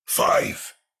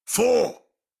5, 4,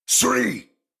 3,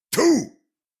 2,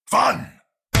 1.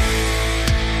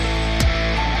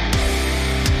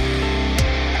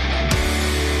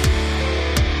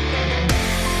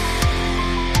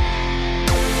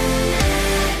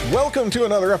 Welcome to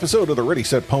another episode of the Ready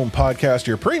Set Poem Podcast,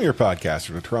 your premier podcast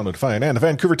for the Toronto Defiant and the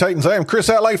Vancouver Titans. I am Chris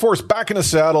at Lightforce, back in the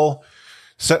saddle,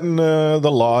 setting the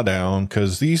law down,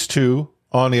 because these two,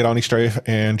 on the Adani Strife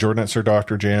and Jordan at Sir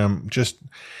Dr. Jam,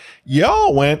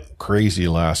 y'all went crazy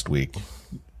last week.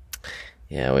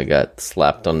 Yeah, we got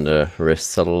slapped on the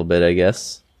wrists a little bit, I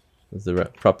guess, is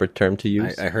the proper term to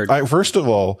use. I heard. First of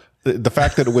all, the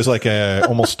fact that it was like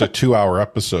almost a 2-hour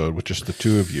episode with just the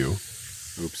two of you.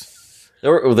 Oops.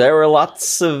 There were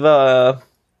lots of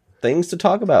things to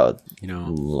talk about. You know,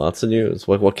 lots of news.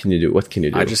 What can you do? What can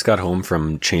you do? I just got home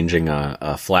from changing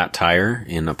a flat tire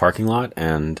in a parking lot,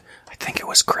 and I think it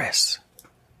was Chris.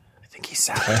 I think he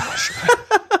sabotaged me.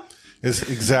 Is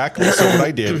exactly so. What I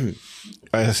did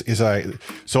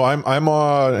I'm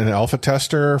an alpha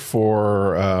tester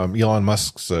for Elon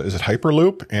Musk's is it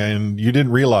Hyperloop, and you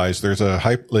didn't realize there's a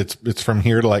it's from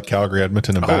here to like Calgary,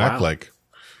 Edmonton, and back. Wow.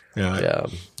 Yeah.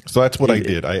 So that's what I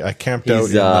did. I camped out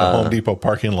in the Home Depot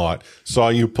parking lot, saw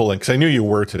you pulling, because I knew you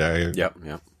were today. Yep.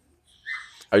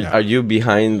 Are you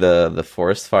behind the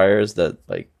forest fires that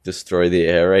like destroy the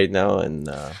air right now? And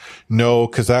no,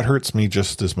 because that hurts me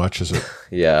just as much as it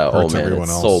hurts everyone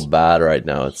it's else. so bad right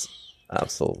now. It's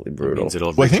absolutely It brutal. means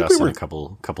it'll reach us in a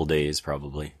couple days,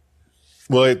 probably.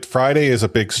 Well, Friday is a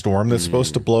big storm that's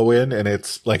supposed to blow in, and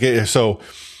it's like the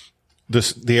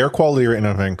air quality right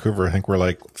now in Vancouver, I think we're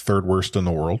like third worst in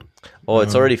the world. Oh,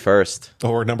 it's already first.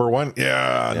 Or number one.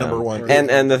 Yeah, number one.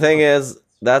 And the thing is,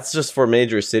 that's just for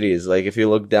major cities. Like if you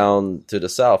look down to the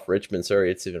south, Richmond,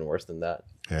 Surrey, it's even worse than that.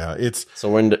 Yeah, so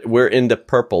we're in the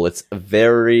purple. It's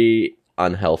very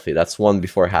unhealthy. That's one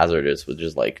before hazardous, which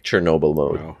is like Chernobyl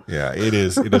mode. Wow. Yeah, it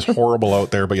is horrible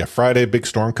out there. But yeah, Friday, big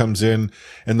storm comes in,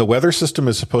 and the weather system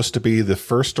is supposed to be the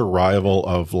first arrival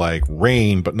of like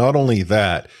rain, but not only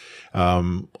that, a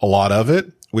lot of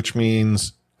it, which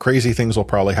means crazy things will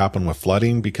probably happen with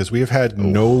flooding, because we have had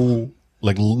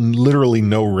literally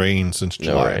no rain since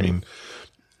July. I mean,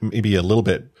 maybe a little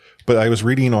bit, but I was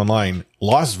reading online,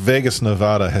 Las Vegas,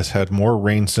 Nevada has had more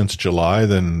rain since July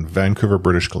than Vancouver,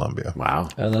 British Columbia. Wow.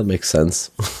 That makes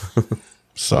sense.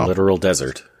 So Literal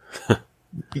desert.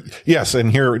 yes,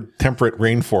 and here temperate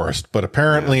rainforest, but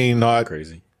apparently not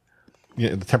Crazy.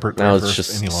 the temperate Now it's rainforest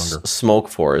just any longer. smoke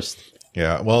forest.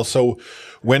 Yeah, well, so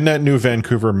when that new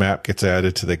Vancouver map gets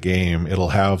added to the game, it'll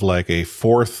have like a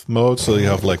fourth mode. So you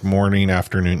have like morning,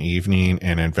 afternoon, evening,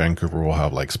 and in Vancouver we'll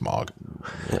have like smog.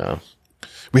 Yeah.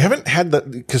 We haven't had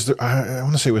that, because I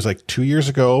want to say it was like 2 years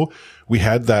ago. We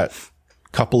had that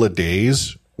couple of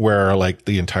days where like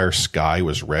the entire sky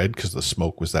was red because the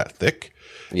smoke was that thick.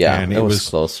 Yeah, and it was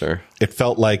closer. It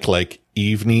felt like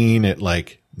evening at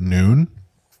like noon.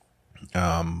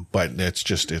 But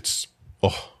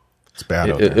it's bad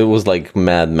out there. It was like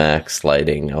Mad Max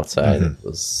lighting outside. It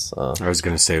was I was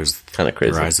going to say it was kind of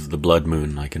crazy. the rise of the blood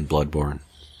moon, like in Bloodborne.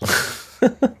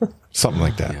 Something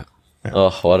like that. Yeah. Oh,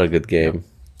 what a good game.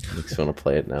 Makes me want to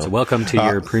play it now. So welcome to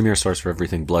your premier source for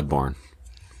everything Bloodborne.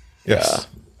 Yes.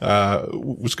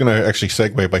 Was going to actually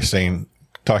segue by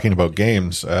talking about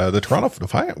games. The Toronto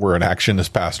Defiant were in action this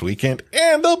past weekend,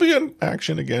 and they'll be in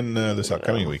action again this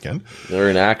upcoming weekend.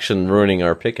 They're in action ruining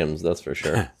our pick'ems, that's for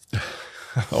sure.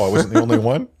 Oh, I wasn't the only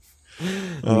one?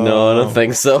 No, I don't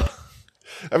think so.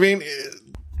 I mean,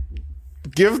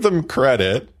 give them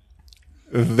credit.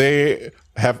 They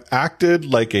have acted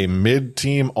like a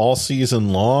mid-team all season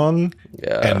long,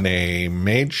 and they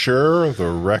made sure the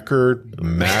record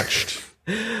matched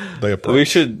the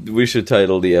approach. We should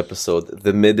title the episode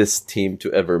 "The Middest Team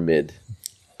to Ever Mid."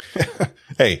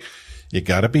 Hey, you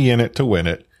got to be in it to win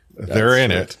it. They're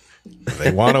in it.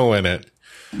 They want to win it.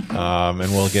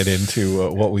 And we'll get into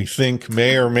what we think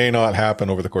may or may not happen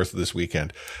over the course of this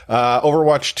weekend.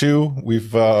 Overwatch 2,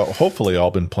 we've hopefully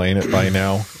all been playing it by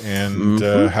now and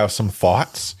have some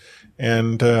thoughts.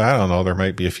 And I don't know, there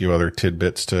might be a few other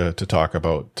tidbits to talk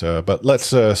about. But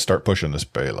let's start pushing this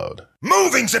payload.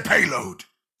 Moving the payload.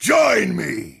 Join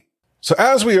me. So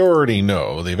as we already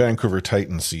know, the Vancouver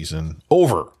Titans season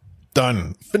over.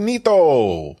 Done.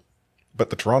 Finito. But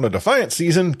the Toronto Defiant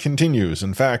season continues.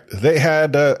 In fact, they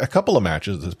had a couple of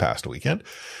matches this past weekend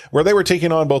where they were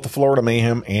taking on both the Florida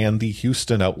Mayhem and the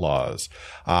Houston Outlaws.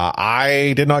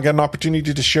 I did not get an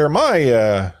opportunity to share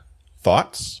my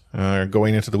thoughts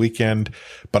going into the weekend,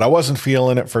 but I wasn't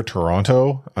feeling it for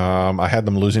Toronto. I had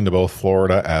them losing to both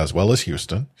Florida as well as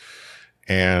Houston.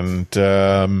 And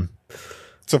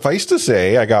suffice to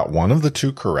say, I got one of the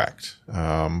two correct.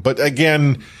 But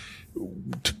again,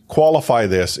 to qualify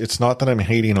this, it's not that I'm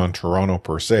hating on Toronto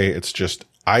per se. It's just,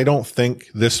 I don't think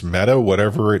this meta,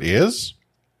 whatever it is,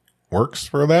 works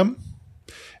for them.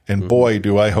 And boy,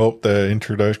 do I hope the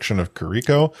introduction of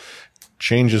Kiriko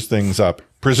changes things up,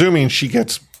 presuming she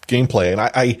gets gameplay. And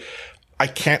I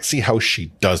can't see how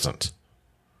she doesn't.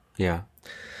 Yeah.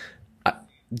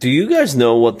 Do you guys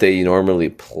know what they normally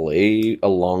play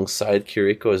alongside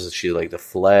Kiriko? Is she like the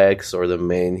flex or the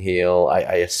main heal?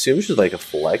 I assume she's like a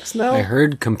flex now. I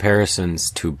heard comparisons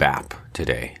to BAP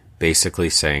today, basically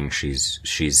saying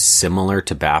she's similar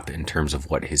to BAP in terms of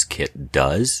what his kit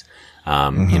does.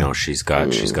 You know, she's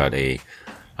got a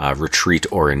retreat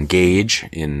or engage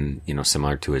in, you know,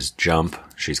 similar to his jump.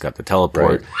 She's got the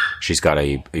teleport. Right. She's got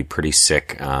a pretty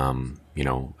sick, you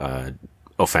know,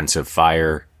 offensive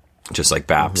fire, just like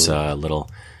BAP's little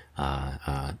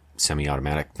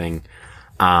semi-automatic thing.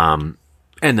 And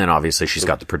then obviously she's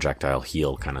got the projectile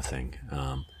heal kind of thing.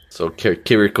 So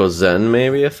Kiriko Zen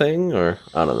maybe a thing, or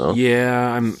I don't know.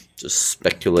 Yeah, I'm just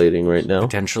speculating right now.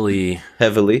 Potentially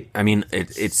heavily. I mean,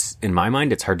 it's in my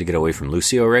mind, it's hard to get away from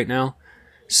Lucio right now.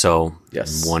 So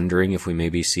yes. I'm wondering if we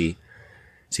maybe see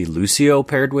Lucio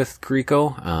paired with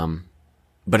Kiriko.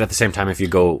 But at the same time, if you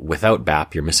go without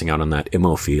BAP, you're missing out on that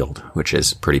IMO field, which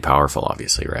is pretty powerful,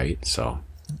 obviously, right? So,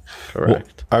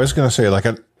 correct. Well, I was going to say, like,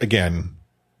 again,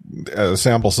 the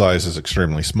sample size is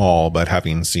extremely small, but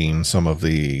having seen some of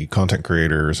the content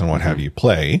creators and what have you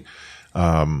play,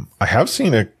 I have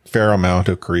seen a fair amount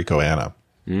of Kiriko Ana.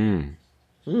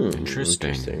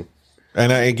 Interesting.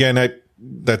 And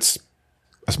that's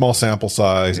a small sample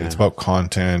size. Yeah. It's about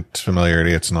content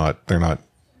familiarity. They're not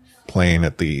playing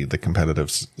at the competitive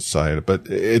side, but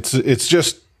it's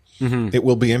just, it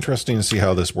will be interesting to see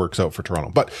how this works out for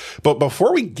Toronto. But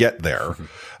before we get there,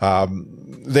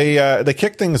 they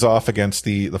kicked things off against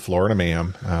the Florida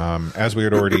Mayhem. As we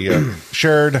had already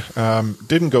shared,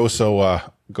 didn't go so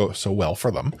well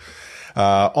for them.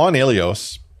 On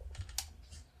Ilios,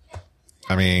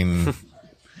 I mean,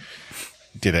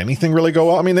 did anything really go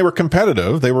well? I mean, they were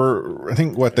competitive. They were, I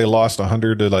think, they lost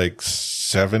 100 to like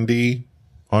 70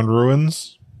 on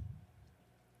Ruins,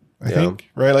 I think,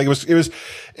 right? Like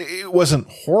it wasn't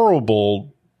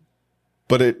horrible,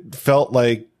 but it felt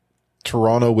like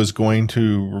Toronto was going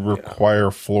to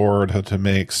require Florida to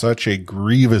make such a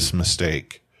grievous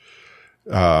mistake,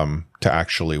 to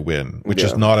actually win, which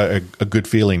is not a good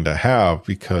feeling to have,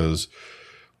 because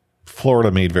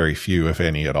Florida made very few, if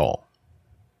any, at all.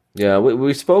 Yeah,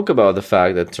 we spoke about the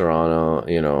fact that Toronto,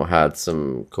 you know, had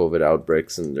some COVID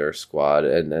outbreaks in their squad,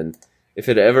 and if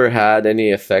it ever had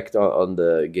any effect on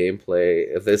the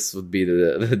gameplay, if this would be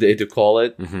the day to call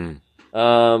it.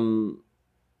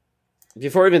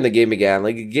 Before even the game began,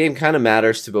 like, the game kind of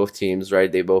matters to both teams,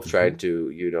 right? They both tried to,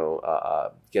 you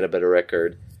know, get a better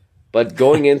record. But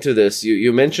going into this,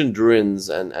 you mentioned Druins,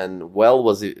 and Well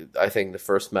was, I think, the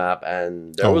first map,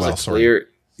 and there was a clear...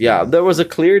 Yeah, there was a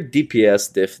clear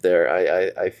DPS diff there,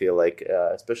 I feel like,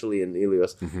 especially in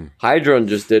Ilios. Hydron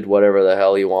just did whatever the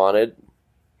hell he wanted.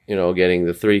 You know, getting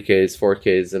the 3Ks,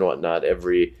 4Ks, and whatnot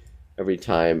every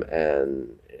time.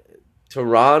 And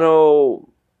Toronto,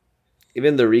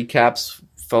 even the recaps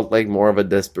felt like more of a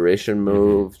desperation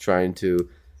move, trying to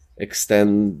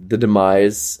extend the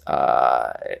demise.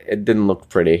 It didn't look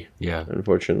pretty,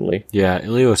 unfortunately. Yeah,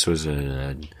 Ilios was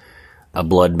a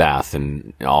bloodbath,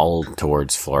 and all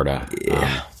towards Florida.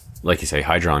 Yeah. Like you say,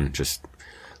 Hydron just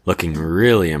looking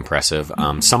really impressive.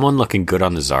 Someone looking good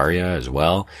on the Zarya as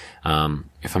well.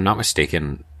 If I'm not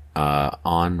mistaken,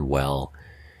 on Well,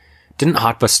 didn't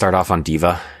Hotba start off on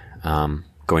Diva,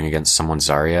 going against someone's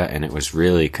Zarya, and it was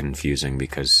really confusing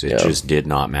because it just did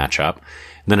not match up.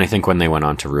 And then I think when they went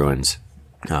on to Ruins,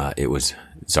 it was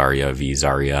Zarya v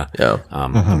Zarya,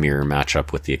 a mirror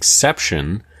matchup, with the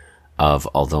exception of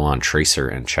although on Tracer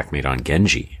and Checkmate on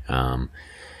Genji. And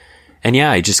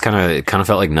yeah, I just kind of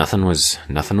felt like nothing was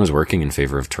working in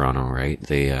favor of Toronto, right?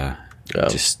 They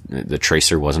just, the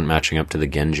Tracer wasn't matching up to the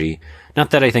Genji.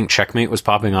 Not that I think Checkmate was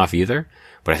popping off either,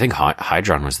 but I think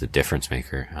Hydron was the difference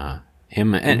maker.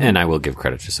 Him, and I will give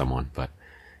credit to someone, but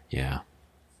yeah.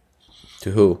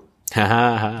 To who?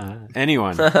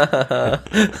 Anyone.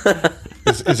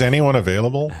 Is anyone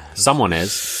available? Someone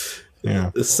is.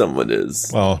 Yeah. Someone is.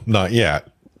 Well, not yet.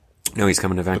 No, he's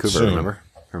coming to Vancouver,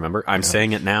 remember? I'm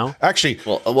saying it now. Actually,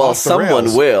 well,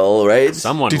 someone will, right?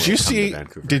 Someone Did you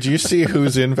see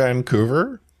who's in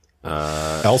Vancouver?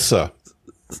 Elsa.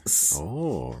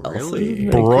 Oh, really?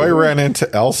 Roy ran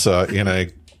into Elsa in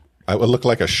it would look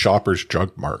like a Shoppers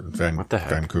Drug Mart in what the heck?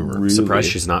 Vancouver. Really? Surprised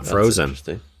she's not frozen.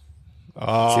 See what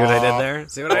I did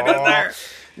there?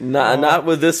 Not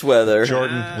with this weather.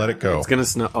 Jordan, let it go. It's gonna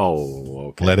snow. Oh,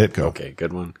 okay. Let it go. Okay,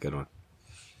 good one.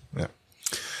 Yeah.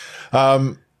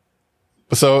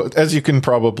 So as you can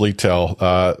probably tell,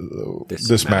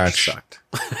 this match sucked.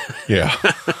 Yeah.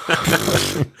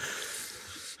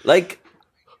 Like,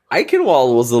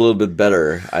 Eichenwald was a little bit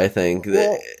better, I think.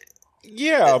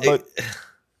 Yeah, but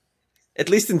At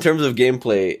least in terms of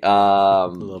gameplay, a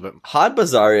little bit. Hot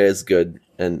Bazaria is good,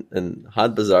 and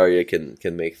Hot Bazaria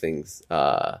can make things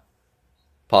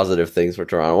positive things for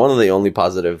Toronto. One of the only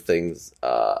positive things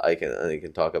I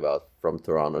can talk about from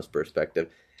Toronto's perspective.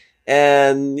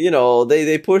 And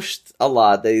they pushed a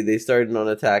lot. They started on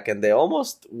attack, and they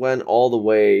almost went all the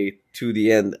way to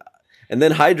the end. And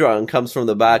then Hydron comes from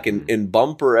the back in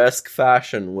bumper-esque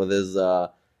fashion with his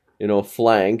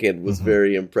flank. It was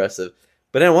very impressive.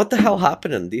 But then, what the hell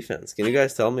happened in defense? Can you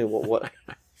guys tell me what's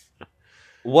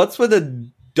with the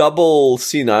double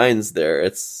C9s there?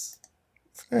 It's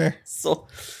so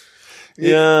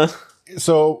yeah.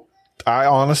 So I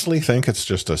honestly think it's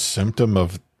just a symptom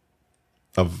of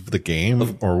the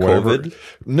game or whatever. COVID?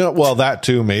 No, well, that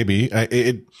too, maybe.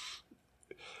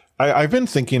 I've been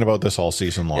thinking about this all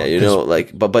season long. Yeah,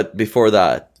 but before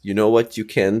that, you know what? You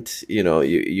can't,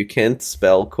 you can't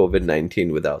spell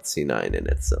COVID-19 without C9 in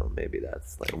it. So maybe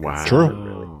that's like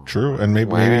Wow. True, and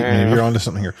maybe you're onto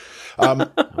something here.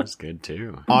 That was good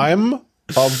too. I'm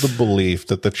of the belief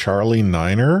that the Charlie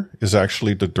Niner is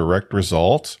actually the direct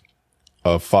result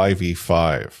of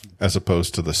 5v5 as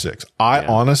opposed to the 6. I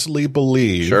honestly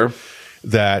believe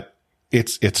that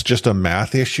it's just a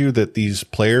math issue that these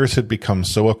players had become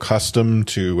so accustomed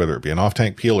to, whether it be an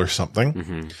off-tank peel or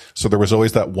something. So there was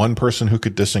always that one person who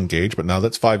could disengage, but now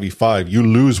that's 5v5. You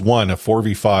lose one. A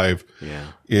 4v5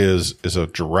 is a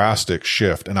drastic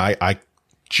shift. And I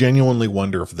genuinely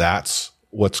wonder if that's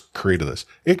what's created this.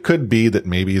 It could be that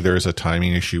maybe there's a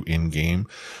timing issue in game.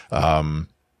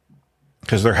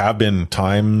 Because there have been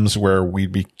times where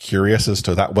we'd be curious as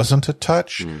to that wasn't a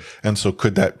touch. And so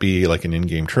could that be like an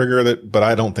in-game trigger but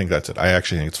I don't think that's it. I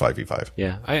actually think it's 5v5.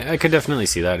 Yeah, I could definitely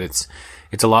see that. It's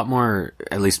a lot more,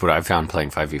 at least what I've found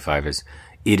playing 5v5 is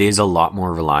it is a lot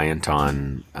more reliant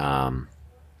on,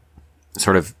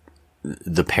 sort of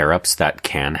the pair-ups that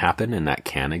can happen and that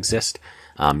can exist.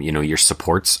 Your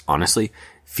supports, honestly,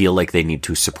 feel like they need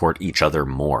to support each other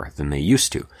more than they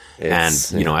used to.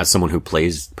 As someone who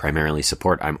plays primarily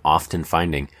support, I'm often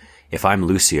finding if I'm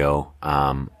Lucio,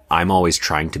 I'm always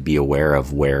trying to be aware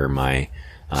of where my,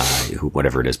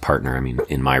 whatever it is, partner. I mean,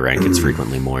 in my rank, it's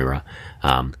frequently Moira.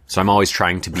 So I'm always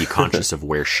trying to be conscious of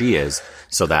where she is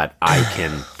so that I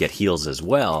can get heals as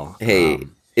well. Hey,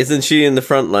 isn't she in the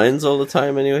front lines all the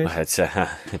time anyway?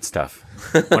 It's tough.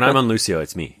 When I'm on Lucio,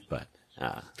 it's me, but,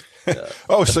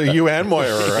 Oh, so you and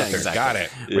Moira are up there. Exactly. Got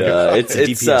it. Yeah,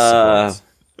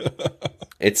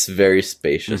 it's very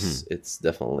spacious. It's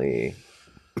definitely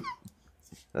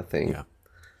a thing. Yeah.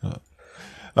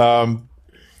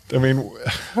 I mean,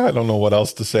 I don't know what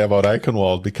else to say about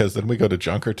Eichenwald because then we go to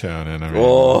Junkertown and I mean,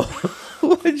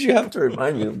 what did you have to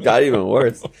remind me? It got even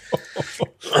worse.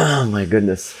 Oh my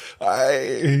goodness.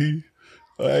 I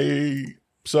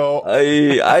is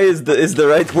the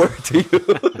right word to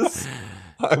use.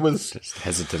 I was just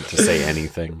hesitant to say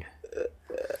anything.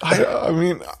 I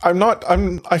mean,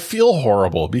 I feel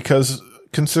horrible because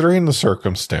considering the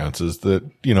circumstances that,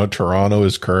 Toronto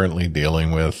is currently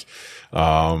dealing with, they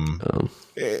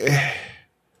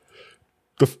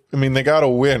got to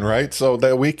win, right? So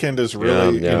that weekend is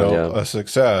really, a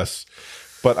success.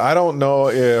 But I don't know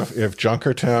if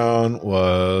Junkertown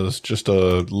was just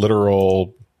a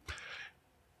literal,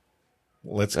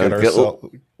 let's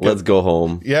go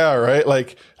home. Yeah, right.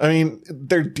 Like, I mean,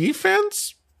 their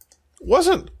defense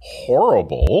wasn't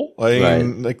horrible. I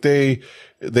mean, like they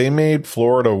made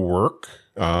Florida work.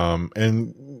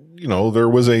 And there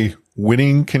was a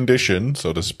winning condition,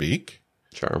 so to speak.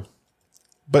 Sure.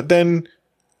 But then,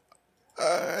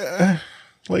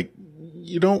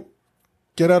 you don't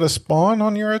get out of spawn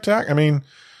on your attack. I mean,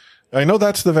 I know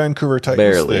that's the Vancouver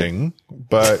Titans thing,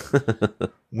 but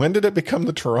when did it become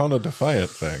the Toronto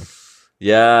Defiant thing?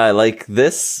 Yeah, like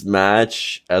this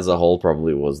match as a whole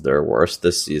probably was their worst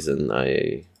this season.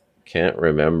 I can't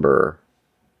remember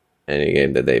any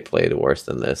game that they played worse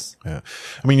than this. Yeah.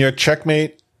 I mean, you had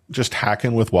Checkmate just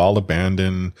hacking with Wild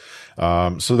Abandon.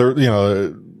 So there,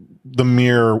 the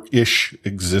mirror-ish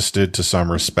existed to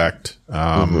some respect,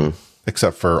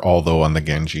 except for although on the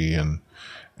Genji and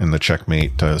the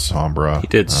Checkmate Sombra. He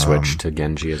did switch to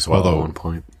Genji as well at one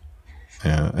point.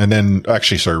 Yeah. And then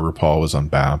actually, RuPaul was on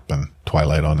BAP and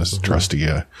Twilight on his trusty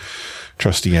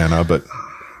Ana, but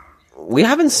we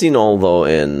haven't seen Aldo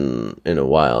in a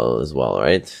while as well,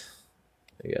 right?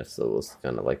 I guess it was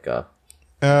kind of like a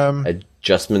Um,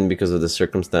 adjustment because of the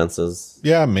circumstances.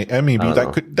 yeah, maybe don't that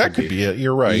know. could be it.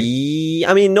 You're right.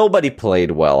 I mean, nobody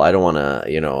played well. I don't want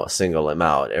to, single him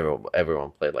out.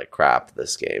 Everyone played like crap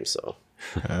this game. So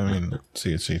I mean,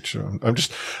 see. I'm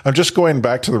just going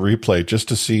back to the replay just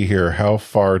to see here. How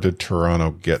far did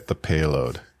Toronto get the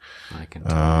payload? I can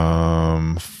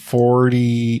tell.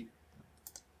 40,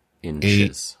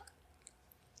 Inches.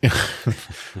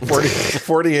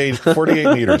 48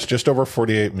 meters, just over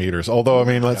 48 meters. Although, I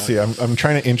mean, let's see. I'm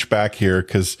trying to inch back here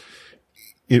because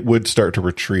it would start to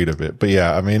retreat a bit. But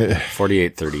yeah, I mean,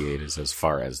 48-38 is as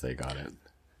far as they got it.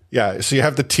 yeah. So you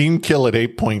have the team kill at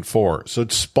 8.4. So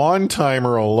spawn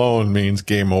timer alone means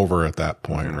game over at that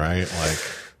point, right? Like,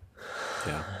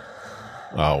 Yeah.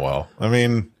 oh, well, I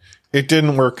mean, it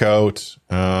didn't work out.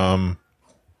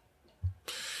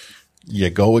 You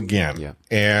go again. Yeah.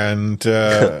 And,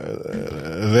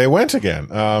 they went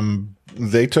again.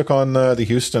 They took on the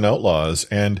Houston Outlaws.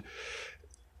 And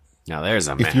Now there's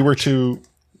a if you were to,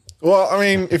 well, I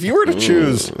mean, if you were to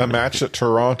choose a match that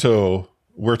Toronto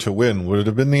were to win, would it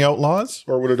have been the Outlaws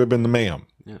or would it have been the Mayhem?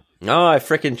 no, I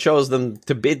freaking chose them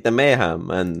to beat the Mayhem,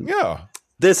 and Yeah.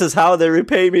 this is how they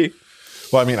repay me.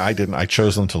 Well, I mean, I didn't. I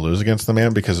chose them to lose against the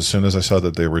Mayhem because as soon as I saw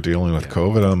that they were dealing with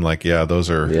COVID, I'm like, yeah, those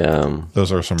are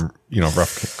some,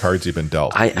 rough cards you've been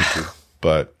dealt.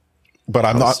 But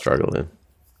I'm not struggling.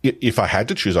 If I had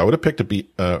to choose, I would have picked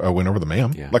a win over the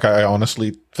Mayhem. Yeah. Like I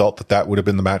honestly felt that would have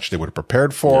been the match they would have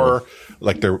prepared for. Yeah.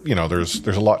 Like there's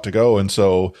a lot to go. And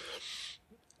so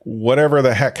whatever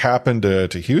the heck happened to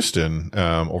Houston,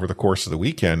 over the course of the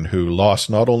weekend, who lost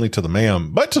not only to the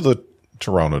Mayhem, but to the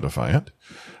Toronto Defiant.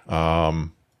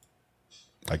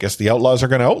 I guess the Outlaws are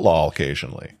going to outlaw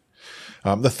occasionally.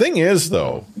 The thing is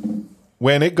though,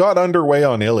 when it got underway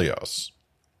on Ilios,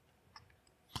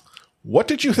 what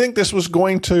did you think this was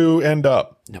going to end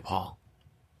up? Nepal.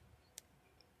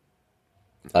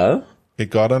 Oh? It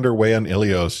got underway on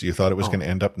Ilios. You thought it was going to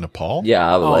end up Nepal?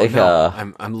 Yeah,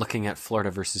 I'm looking at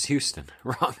Florida versus Houston.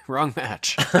 Wrong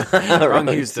match. Wrong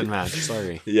Houston match.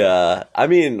 Sorry. yeah. I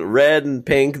mean, red and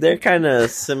pink, they're kind of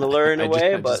similar in a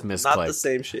way, I but just not misclicked. the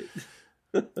same shit.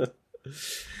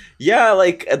 Yeah,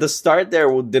 like at the start there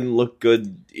didn't look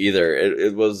good either.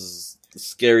 It was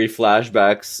scary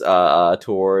flashbacks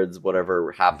towards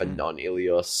whatever happened on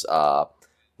Ilios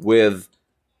with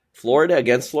Florida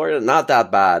against Florida. Not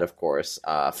that bad, of course.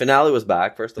 Finale was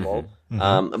back, first of all.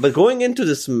 But going into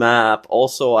this map,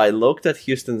 also I looked at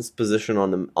Houston's position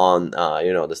on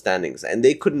the standings, and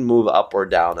they couldn't move up or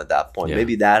down at that point. Yeah.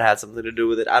 Maybe that had something to do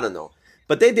with it. I don't know.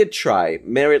 But they did try.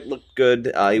 Merritt looked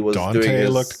good. He was Dante doing his,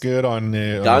 looked good on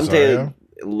Dante Zarya.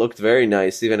 looked very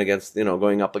nice, even against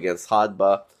going up against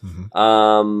Hadba.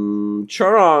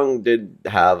 Chorong did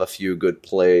have a few good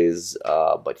plays,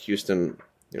 but Houston,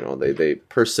 they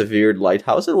persevered.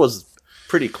 Lighthouse, it was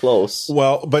pretty close.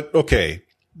 Well, but okay.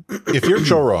 If you're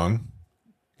Chorong,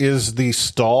 is the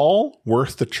stall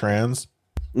worth the trans?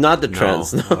 Not the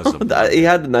trends. that was a He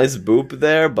had a nice boop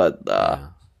there, but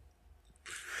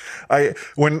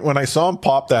When I saw him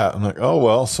pop that, I'm like, oh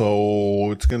well,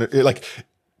 so it's gonna be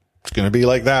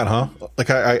like that, huh? Like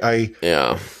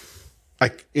yeah.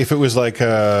 if it was like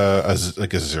a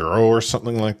zero or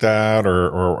something like that,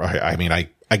 or I mean, I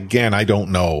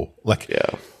don't know. Like, Yeah.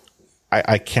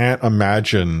 I can't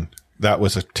imagine that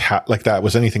was that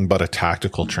was anything but a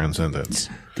tactical transcendence.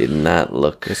 Did not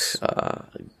look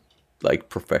like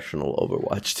professional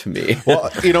Overwatch to me.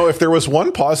 Well, if there was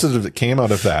one positive that came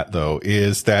out of that, though,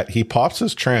 is that he pops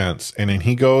his trance and then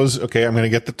he goes, okay, I'm going to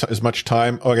get as much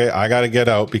time. Okay, I got to get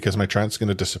out because my trance is going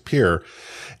to disappear.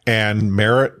 And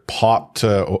Merritt popped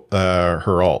her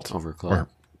alt. Overclock.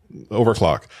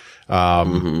 Overclock.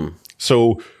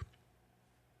 So,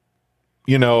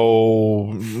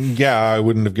 yeah, I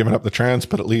wouldn't have given up the trance,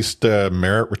 but at least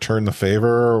Merritt returned the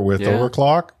favor with Yeah.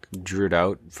 Overclock. Drew it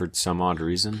out for some odd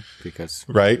reason because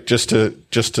Right, just to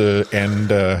end,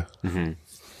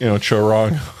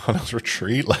 Chorong on his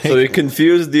retreat. Like, So he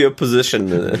confused the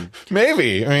opposition.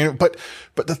 maybe. I mean, but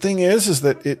the thing is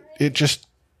that it just,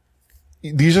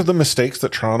 these are the mistakes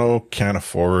that Toronto can't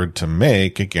afford to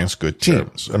make against good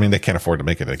teams. Sure. I mean, they can't afford to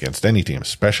make it against any team,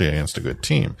 especially against a good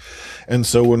team. And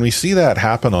so when we see that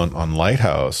happen on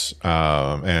Lighthouse,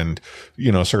 and,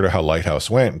 sort of how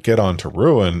Lighthouse went, get on to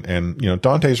Ruin, and,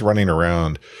 Dante's running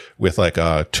around with like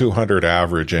a 200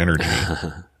 average energy.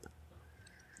 I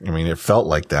mean, it felt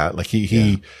like that. Like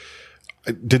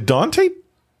did Dante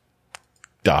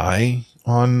die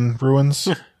on Ruins?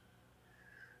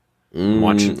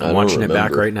 watching it back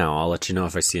remember. right now. I'll let you know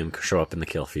if I see him show up in the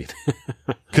kill feed.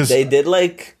 Because They did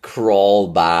crawl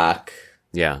back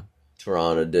Yeah.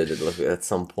 Toronto did it at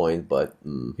some point, but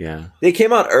Yeah. they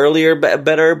came out earlier,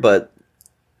 better. But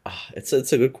it's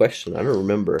a good question. I don't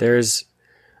remember. There's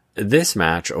this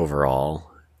match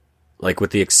overall, like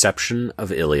with the exception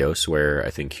of Ilios, where I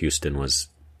think Houston was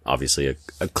obviously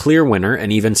a clear winner,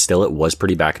 and even still it was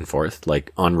pretty back and forth.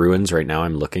 Like on Ruins right now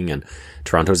I'm looking, and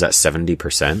Toronto's at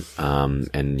 70%,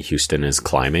 and Houston is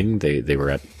climbing. They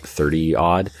were at 30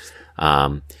 odd.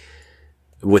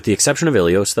 With the exception of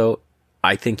Ilios though,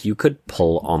 I think you could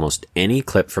pull almost any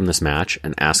clip from this match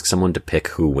and ask someone to pick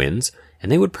who wins,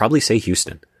 and they would probably say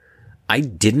Houston. I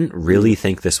didn't really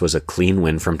think this was a clean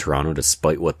win from Toronto,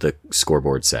 despite what the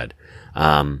scoreboard said.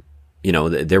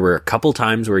 There were a couple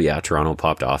times where, Toronto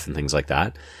popped off and things like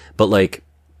that. But like,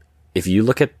 if you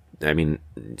look at,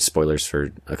 spoilers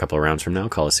for a couple of rounds from now,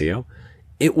 Coliseo,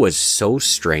 it was so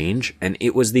strange, and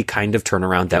it was the kind of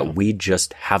turnaround that we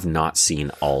just have not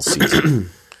seen all season.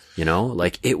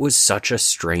 It was such a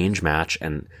strange match,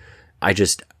 and I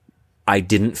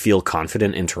didn't feel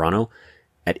confident in Toronto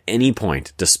at any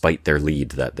point, despite their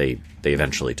lead that they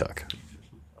eventually took.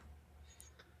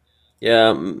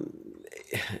 Yeah,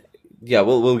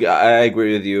 I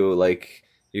agree with you. Like,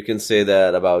 you can say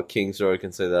that about Kings, or you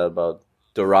can say that about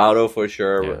Dorado for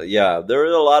sure. Yeah, there were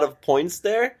a lot of points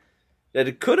there that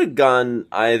it could have gone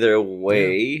either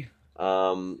way.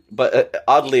 But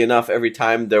oddly enough, every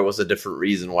time there was a different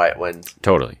reason why it went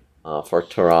Totally for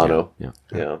Toronto.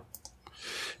 Yeah.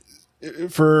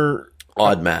 For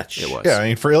odd match. It was. Yeah, I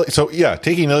mean,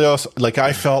 taking Ilios, like,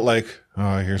 I felt like,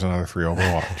 here's another free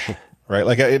Overwatch. Right?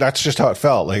 Like, that's just how it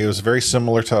felt. Like, it was very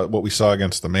similar to what we saw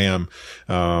against the MAM.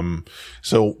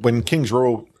 So when Kings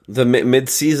Row... The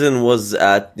mid-season was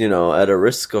at a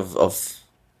risk of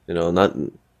not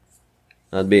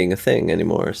being a thing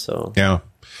anymore, so... Yeah.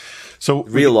 So...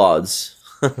 Real odds.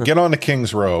 Get on to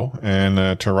Kings Row,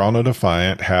 and Toronto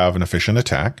Defiant have an efficient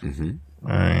attack. Mm-hmm.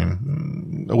 I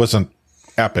mean, it wasn't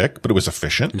epic, but it was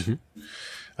efficient. Mm-hmm.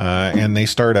 And they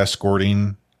start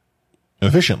escorting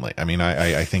efficiently. I mean,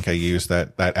 I think I used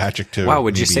that adjective. Wow,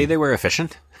 would you say they were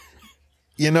efficient?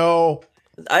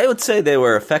 I would say they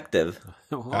were effective.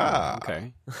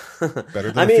 Okay.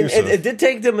 Better than I mean, effusive. it did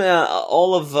take them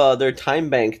all of their time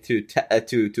bank to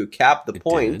cap the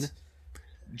point. did.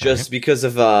 Just because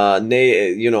of Twilight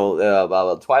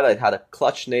had a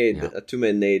clutch nade, a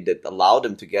 2-man nade that allowed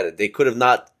them to get it. They could have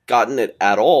not gotten it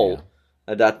at all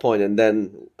at that point, and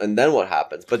then what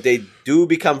happens? But they do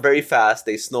become very fast.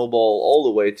 They snowball all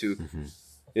the way to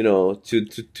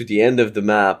to the end of the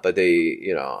map. But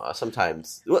they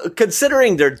sometimes,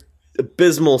 considering their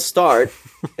abysmal start,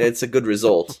 it's a good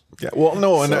result. Yeah, well,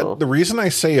 no, and So- the reason I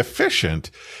say efficient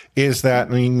is that,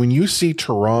 I mean, when you see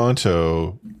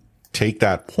Toronto take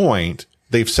that point,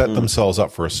 they've set themselves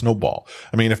up for a snowball.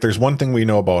 I mean, if there's one thing we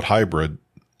know about hybrid,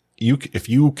 if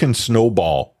you can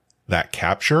snowball that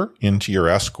capture into your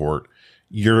escort,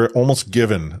 you're almost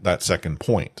given that second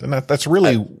point. And that's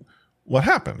really what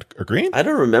happened. Agreed? I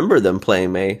don't remember them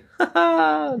playing May.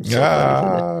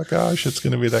 Yeah, gosh, it's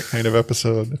going to be that kind of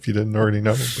episode if you didn't already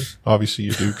know. But obviously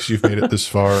you do, because you've made it this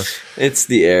far. It's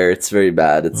the air. It's very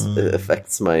bad. It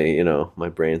affects my my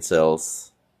brain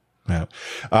cells. Yeah.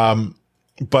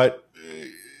 But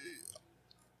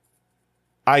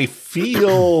I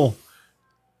feel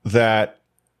that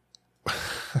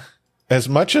as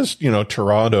much as,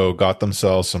 Toronto got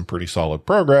themselves some pretty solid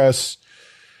progress,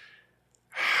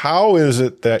 how is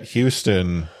it that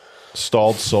Houston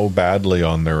stalled so badly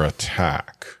on their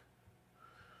attack?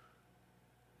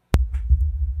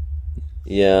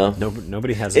 Yeah.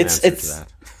 Nobody has an answer to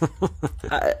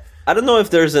that. I don't know if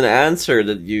there's an answer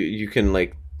that you can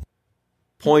like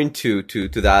point to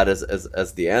that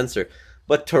as the answer.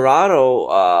 But Toronto,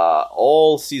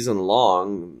 all season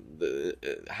long,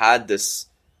 had this,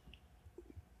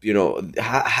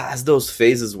 has those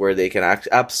phases where they can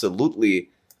absolutely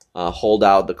hold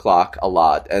out the clock a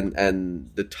lot,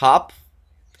 and the top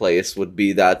place would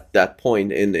be that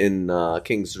point in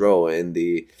Kings Row in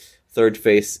the third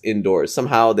phase indoors.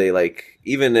 Somehow they, like,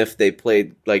 even if they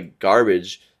played like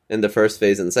garbage in the first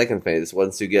phase and second phase,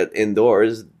 once you get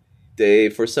indoors, they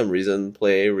for some reason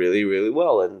play really, really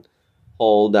well and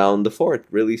hold down the fort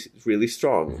really, really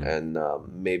strong. And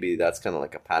maybe that's kind of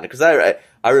like a pattern, because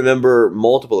I remember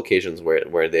multiple occasions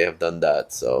where they have done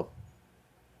that. So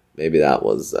maybe that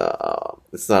was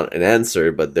it's not an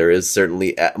answer, but there is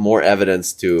certainly more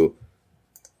evidence to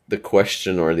the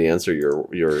question or the answer you're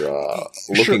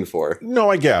looking for.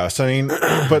 No, I guess. I mean,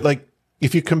 but like,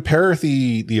 if you compare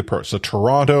the approach, so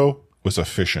Toronto was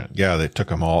efficient. Yeah, they took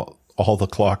them all the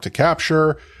clock to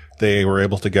capture. They were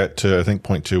able to get to, I think,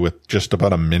 point 2 with just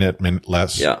about a minute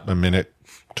less, a minute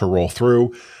roll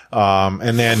through.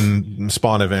 And then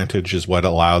spawn advantage is what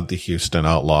allowed the Houston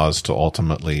Outlaws to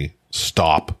ultimately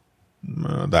stop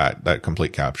that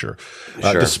complete capture.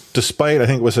 Sure. Despite, I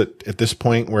think, was it at this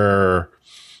point where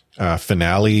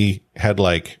Finale had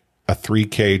like a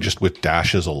 3K just with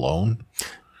dashes alone,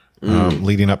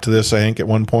 leading up to this, I think at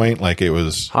one point, like it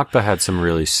was. Hakpa had some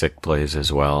really sick plays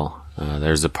as well.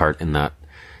 There's a part in that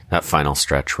final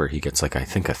stretch where he gets like, I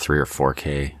think a 3 or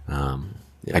 4K.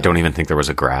 I don't even think there was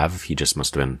a grav. He just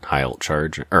must have been high ult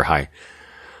charge or high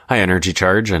energy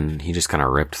charge, and he just kind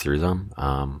of ripped through them.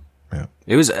 Yeah.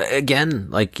 It was, again,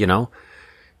 like,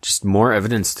 just more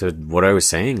evidence to what I was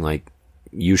saying. Like,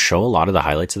 you show a lot of the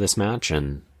highlights of this match,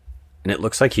 and it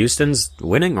looks like Houston's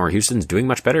winning, or Houston's doing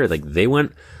much better. Like, they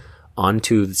went on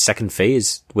to the second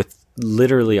phase with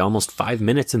literally almost 5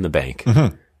 minutes in the bank.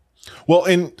 Mm-hmm. Well,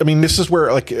 and I mean, this is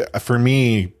where, like, for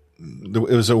me, it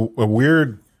was a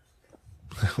weird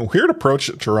approach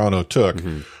that Toronto took,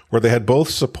 where they had both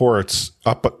supports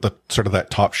up at the sort of that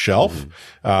top shelf.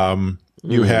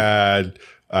 You had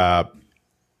a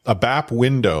BAP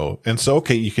window, and so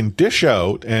okay, you can dish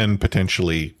out and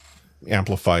potentially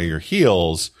amplify your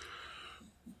heals,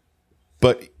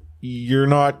 but you're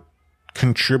not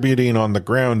contributing on the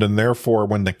ground, and therefore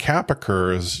when the cap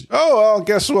occurs, oh well,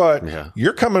 guess what? Yeah.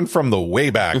 You're coming from the way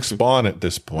back spawn at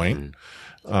this point,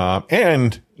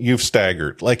 and you've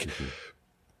staggered. Like,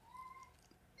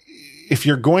 if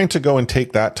you're going to go and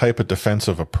take that type of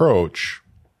defensive approach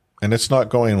and it's not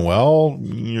going well,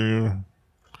 you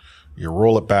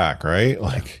roll it back, right?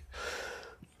 Like,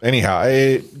 anyhow,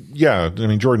 I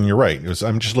mean, Jordan, you're right.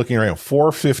 I'm just looking around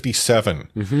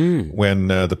 4:57 when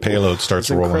the payload starts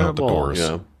rolling out the doors.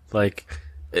 Yeah. Like,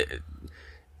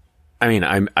 I mean,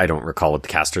 I don't recall what the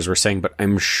casters were saying, but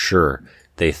I'm sure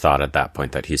they thought at that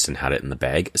point that Houston had it in the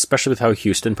bag, especially with how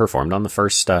Houston performed on the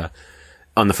first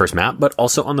map, but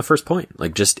also on the first point.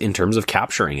 Like, just in terms of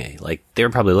capturing A, like, they were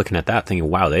probably looking at that thinking,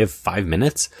 wow, they have 5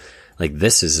 minutes. Like,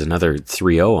 this is another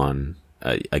 3-0 on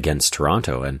against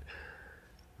Toronto, and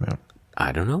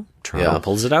I don't know. Toronto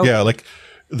pulls it out. Yeah, like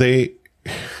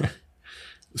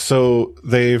so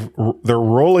they're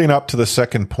rolling up to the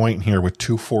second point here with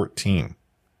 2:14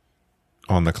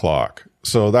 on the clock.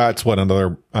 So that's what,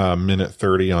 another minute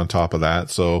 30 on top of that.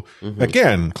 So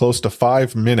again, close to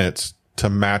 5 minutes to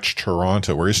match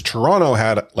Toronto, whereas Toronto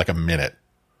had like a minute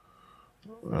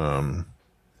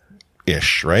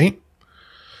ish, right?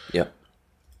 Yeah.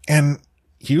 And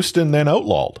Houston then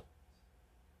outlawed.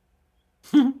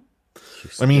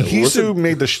 I mean, Hisu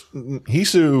made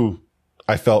Hisu,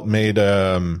 I felt, made,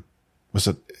 was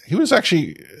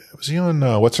he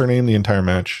on, what's her name the entire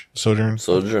match? Sojourn,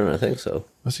 I think so.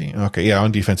 Was he? Okay. Yeah.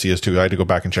 On defense, he is too. I had to go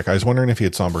back and check. I was wondering if he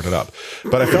had sombered it up,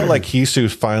 but I felt like Hisu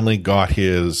finally got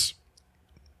his,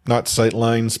 not sight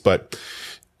lines, but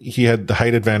he had the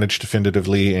height advantage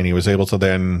definitively, and he was able to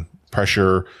then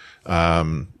pressure,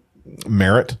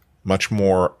 Merit much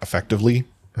more effectively,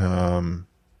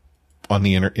 on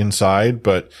the inside,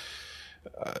 but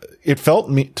it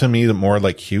felt to me that more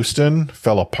like Houston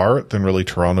fell apart than really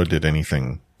Toronto did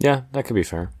anything. Yeah, that could be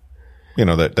fair.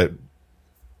 That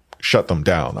shut them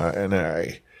down.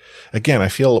 I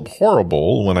feel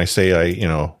horrible when I say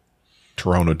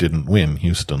Toronto didn't win,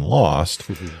 Houston lost.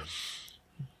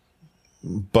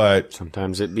 But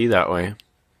sometimes it be that way.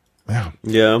 Yeah.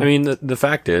 I mean, the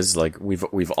fact is, like,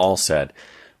 we've all said,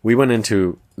 we went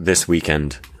into this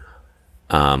weekend,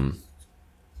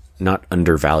 not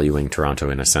undervaluing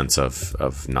Toronto in a sense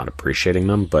of not appreciating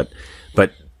them, but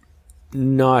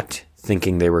not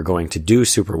thinking they were going to do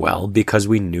super well, because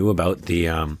we knew about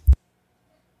the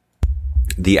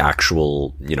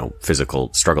actual,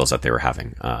 physical struggles that they were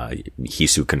having.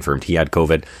 Hisu confirmed he had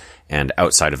COVID, and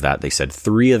outside of that, they said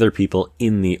 3 other people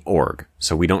in the org.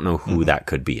 So we don't know who that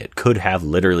could be. It could have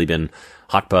literally been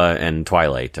Hatpa and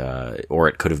Twilight, or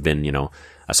it could have been,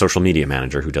 a social media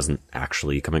manager who doesn't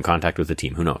actually come in contact with the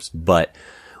team. Who knows? But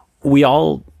we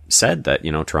all said that,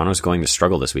 Toronto's going to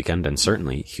struggle this weekend, and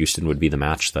certainly Houston would be the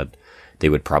match that they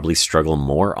would probably struggle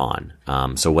more on.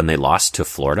 So when they lost to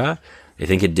Florida, I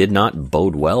think it did not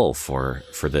bode well for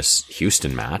this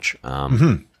Houston match.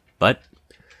 But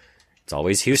it's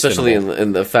always Houston. Especially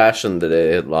in the fashion that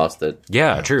they had lost it.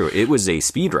 Yeah, true. It was a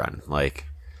speed run. Like,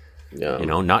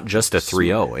 not just a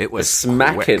 3-0. It was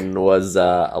smacking was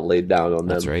laid down on them.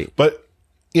 That's right. But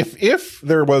if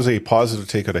there was a positive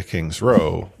take out of Kings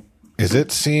Row, is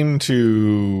it seemed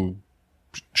to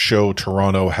show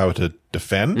Toronto how to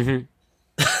defend?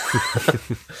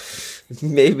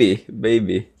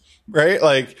 Maybe. Right?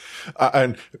 Like,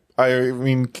 and I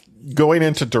mean, going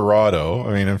into Dorado,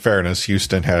 I mean, in fairness,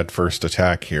 Houston had first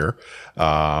attack here.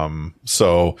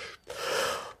 So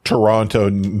Toronto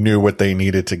knew what they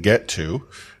needed to get to.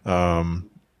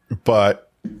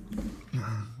 But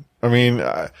I mean,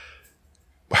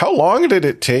 how long did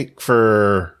it take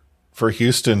for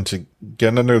Houston to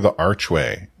get under the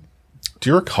archway? Do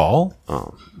you recall?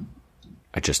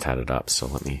 I just had it up, so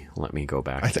let me go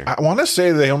back there. I want to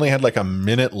say they only had like a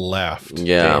minute left.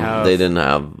 Yeah, they didn't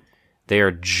have. They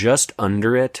are just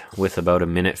under it with about a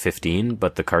minute 15,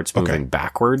 but the cart's moving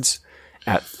backwards.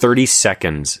 At 30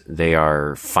 seconds, they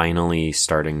are finally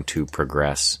starting to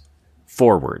progress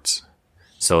forwards.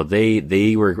 So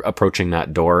they were approaching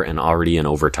that door and already in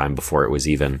overtime before it was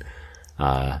even.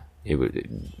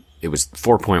 It was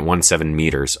 4.17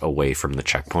 meters away from the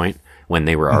checkpoint when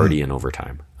they were already in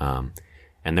overtime.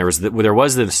 And there was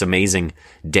this amazing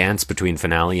dance between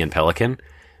Finale and Pelican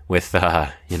with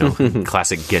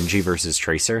classic Genji versus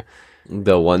Tracer.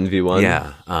 The 1v1.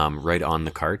 Yeah, right on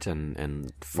the cart,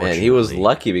 and man, he was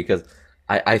lucky because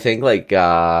I think like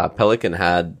Pelican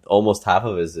had almost half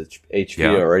of his HP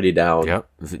already down. Yep,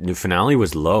 Finale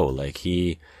was low. Like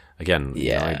he, again,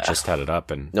 I just had it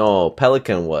up, and no,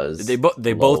 Pelican was. They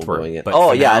both were. But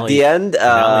Finale, at the end,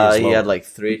 he had like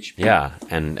 3 HP. Yeah,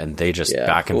 and they just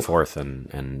back and forth,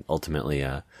 and ultimately,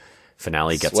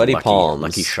 Finale gets Sweaty a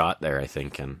lucky shot there, I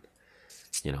think, and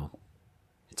it's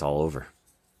all over.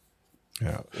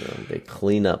 Yeah, they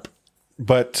clean up,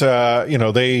 but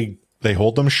they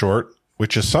hold them short,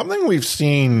 which is something we've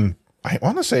seen. I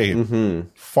want to say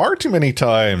far too many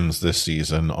times this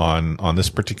season on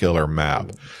this particular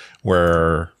map,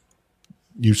 where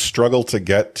you struggle to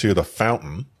get to the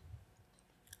fountain,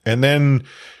 and then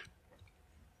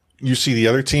you see the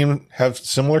other team have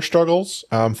similar struggles.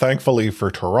 Thankfully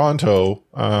for Toronto,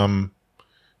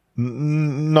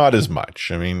 not as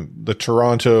much. I mean, the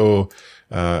Toronto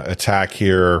attack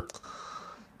here,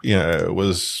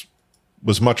 was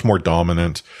much more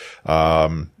dominant.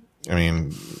 I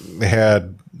mean, they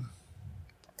had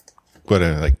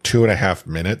like 2.5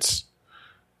 minutes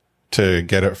to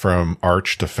get it from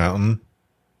Arch to Fountain.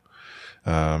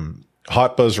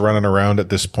 Hotba's running around at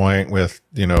this point with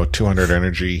 200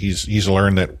 energy. He's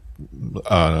learned that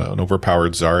an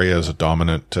overpowered Zarya is a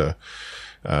dominant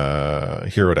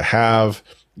hero to have.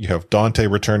 You have Dante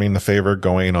returning the favor,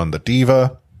 going on the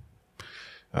Diva,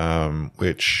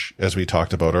 which, as we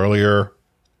talked about earlier,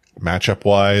 matchup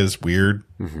wise, weird.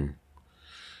 Mm-hmm.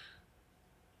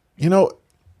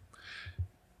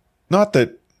 Not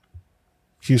that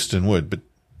Houston would, but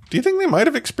do you think they might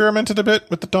have experimented a bit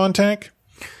with the Dawn tank?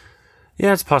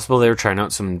 Yeah, it's possible they were trying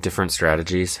out some different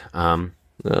strategies. I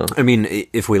mean,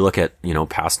 if we look at,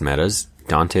 past metas,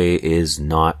 Dante is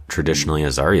not traditionally a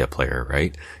Zarya player,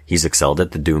 right? He's excelled at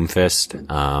the Doomfist.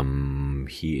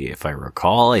 If I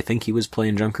recall, I think he was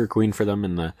playing Junker Queen for them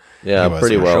in the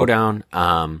pretty well showdown.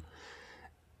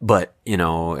 But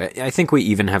I think we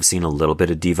even have seen a little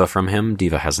bit of Diva from him.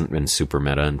 Diva hasn't been super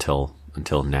meta until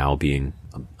now, being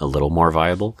a little more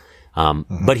viable.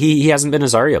 But he hasn't been a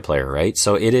Zarya player, right?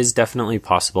 So it is definitely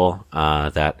possible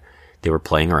that they were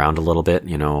playing around a little bit,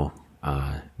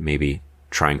 maybe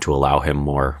trying to allow him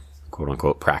more quote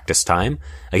unquote practice time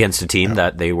against a team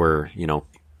that they were,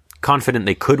 confident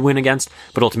they could win against,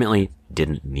 but ultimately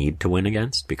didn't need to win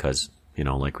against because,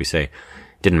 like we say,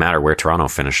 didn't matter where Toronto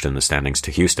finished in the standings to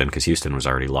Houston because Houston was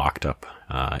already locked up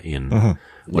in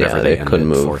whatever they ended, couldn't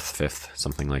move. 4th, 5th,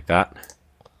 something like that.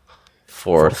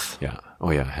 4th. Yeah.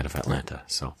 Oh yeah, ahead of Atlanta.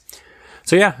 So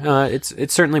yeah,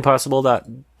 it's certainly possible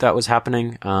that was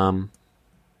happening.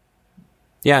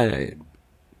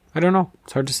 I don't know.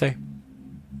 It's hard to say.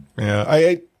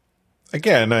 Yeah,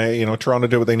 Toronto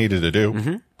did what they needed to do. Mm-hmm.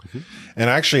 Mm-hmm. And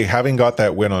actually, having got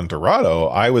that win on Dorado,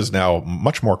 I was now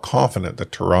much more confident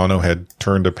that Toronto had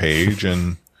turned a page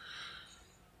and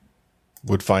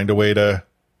would find a way to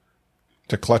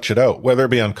clutch it out, whether it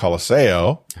be on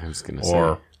Coliseo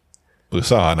or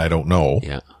Busan, I don't know.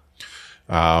 Yeah.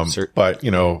 But,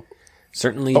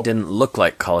 certainly didn't look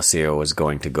like Coliseo was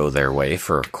going to go their way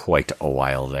for quite a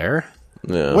while there.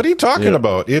 Yeah. What are you talking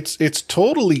about? It's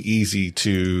totally easy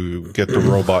to get the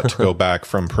robot to go back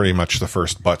from pretty much the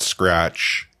first butt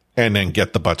scratch and then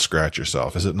get the butt scratch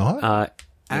yourself. Is it not?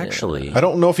 Actually, I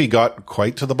don't know if he got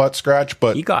quite to the butt scratch,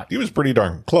 but he was pretty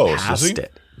darn close. Past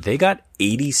it. They got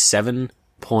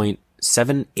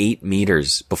 87.78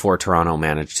 meters before Toronto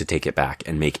managed to take it back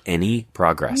and make any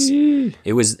progress.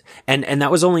 It was, and that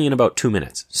was only in about 2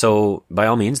 minutes. So by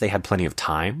all means, they had plenty of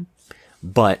time,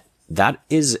 but that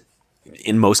is,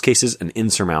 in most cases, an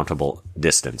insurmountable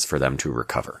distance for them to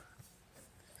recover.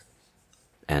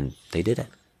 And they did it.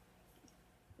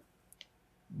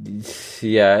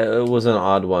 Yeah, it was an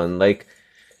odd one. Like,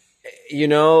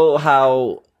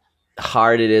 how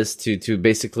hard it is to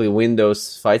basically win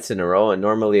those fights in a row. And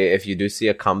normally, if you do see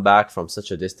a comeback from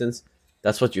such a distance,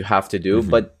 that's what you have to do.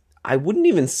 But I wouldn't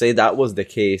even say that was the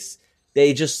case.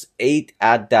 They just ate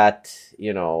at that,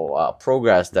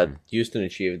 progress that Houston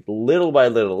achieved little by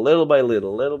little, little by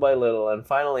little, little by little. And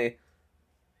finally,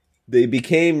 they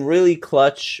became really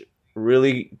clutch,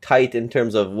 really tight in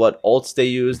terms of what ults they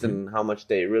used and how much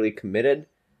they really committed.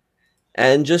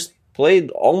 And just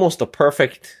played almost a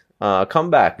perfect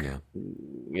comeback,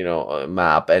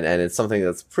 map. And it's something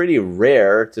that's pretty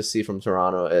rare to see from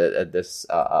Toronto at this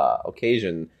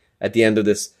occasion. At the end of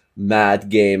this mad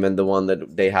game and the one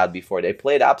that they had before, they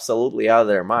played absolutely out of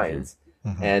their minds.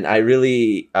 And I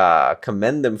really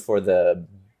commend them for the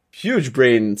huge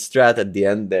brain strat at the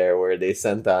end there, where they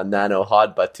sent a nano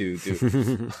hotba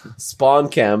to spawn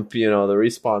camp, the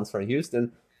response from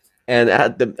Houston. And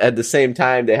at the same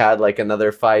time, they had like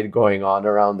another fight going on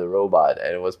around the robot,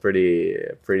 and it was pretty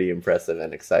impressive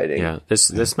and exciting. Yeah,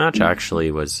 this match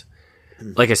actually was,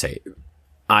 like I say,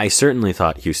 I certainly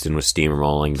thought Houston was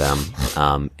steamrolling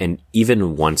them. And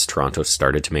even once Toronto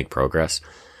started to make progress,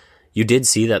 you did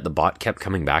see that the bot kept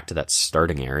coming back to that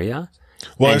starting area.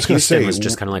 Well, and I was going to say, Houston was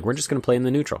just kind of like, we're just going to play in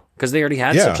the neutral, because they already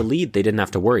had such a lead. They didn't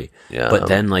have to worry. Yeah. But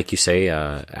then, like you say,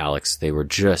 Alex, they were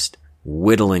just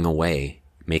whittling away,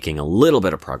 making a little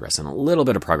bit of progress and a little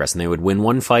bit of progress. And they would win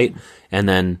one fight, and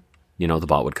then, the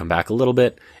bot would come back a little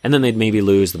bit, and then they'd maybe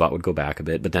lose. The bot would go back a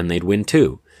bit, but then they'd win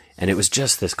two. And it was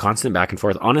just this constant back and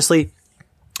forth. Honestly,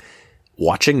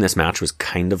 watching this match was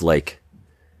kind of like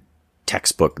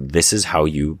textbook. This is how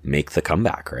you make the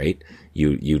comeback, right?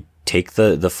 You take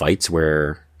the fights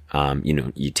where,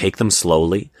 you take them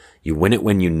slowly. You win it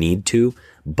when you need to,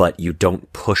 but you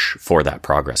don't push for that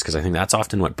progress. Because I think that's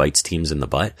often what bites teams in the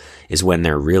butt, is when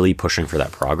they're really pushing for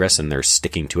that progress and they're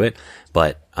sticking to it.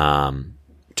 But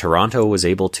Toronto was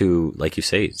able to, like you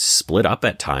say, split up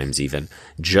at times even,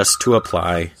 just to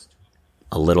apply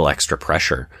a little extra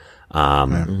pressure.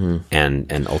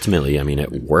 And ultimately,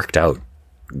 it worked out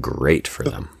great for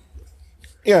them.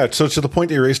 Yeah, so to the point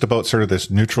that you raised about sort of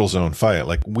this neutral zone fight,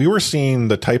 like we were seeing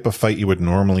the type of fight you would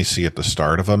normally see at the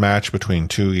start of a match between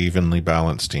two evenly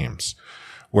balanced teams,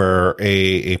 where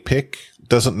a pick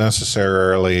doesn't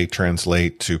necessarily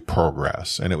translate to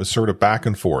progress. And it was sort of back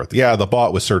and forth. Yeah, the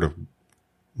bot was sort of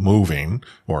moving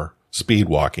or speed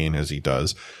walking as he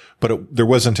does, but there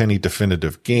wasn't any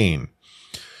definitive gain.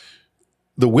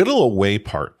 The whittle away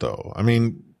part, though,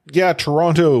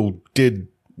 Toronto did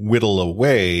whittle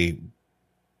away,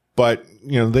 but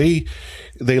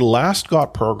they last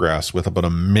got progress with about a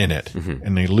minute,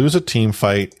 and they lose a team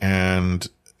fight, and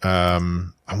I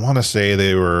want to say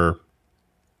they were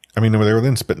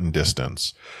within spitting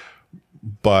distance,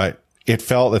 but it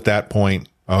felt at that point,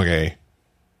 okay,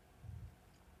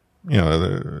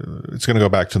 it's going to go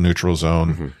back to neutral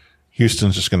zone.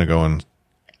 Houston's just going to go and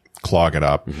clog it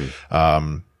up.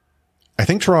 I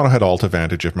think Toronto had ult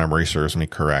advantage, if memory serves me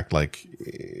correct.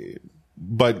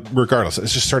 But regardless,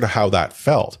 it's just sort of how that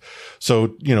felt. So,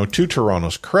 to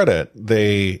Toronto's credit,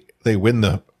 they win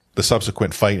the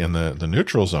subsequent fight in the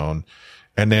neutral zone.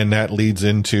 And then that leads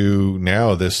into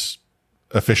now this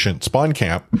efficient spawn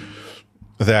camp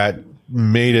that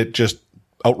made it just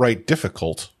outright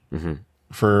difficult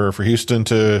for Houston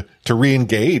to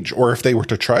re-engage, or if they were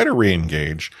to try to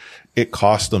re-engage, it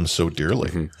cost them so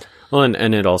dearly. Well,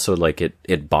 and it also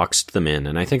it boxed them in.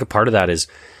 And I think a part of that is,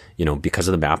 because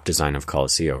of the map design of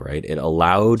Coliseo, right? It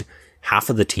allowed half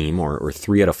of the team or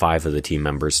 3 out of 5 of the team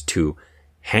members to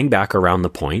hang back around the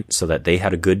point so that they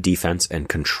had a good defense and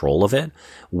control of it.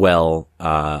 Well,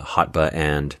 Hotba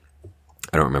and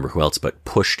I don't remember who else, but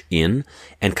pushed in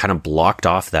and kind of blocked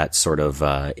off that sort of,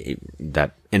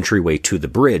 that entryway to the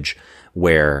bridge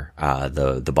where,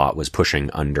 the bot was pushing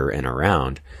under and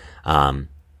around.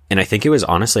 And I think it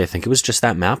was just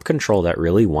that map control that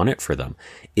really won it for them.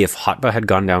 If Hotba had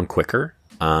gone down quicker,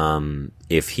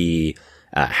 if he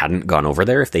hadn't gone over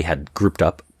there, if they had grouped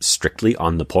up strictly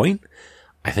on the point,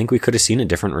 I think we could have seen a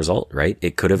different result, right?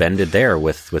 It could have ended there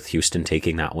with Houston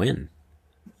taking that win.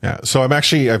 Yeah. So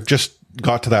I've just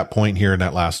got to that point here in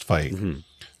that last fight.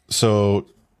 So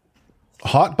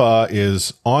Hotba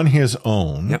is on his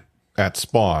own at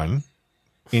spawn,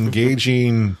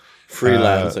 engaging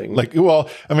freelancing.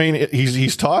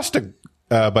 He's tossed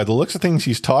by the looks of things,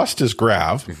 he's tossed his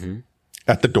grav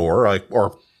at the door,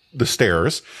 or the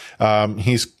stairs.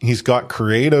 He's got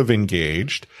creative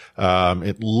engaged.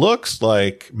 It looks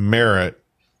like Merritt.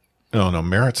 No,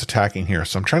 Merritt's attacking here.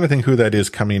 So I'm trying to think who that is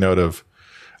coming out of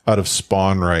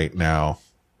spawn right now.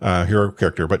 Hero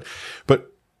character, but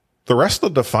the rest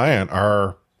of the Defiant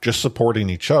are just supporting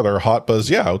each other.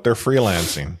 Hotba's out there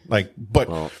freelancing,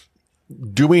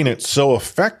 doing it so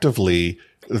effectively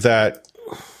that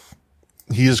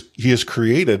he has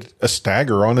created a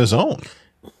stagger on his own.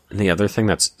 And the other thing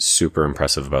that's super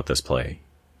impressive about this play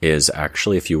is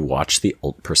actually if you watch the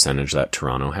ult percentage that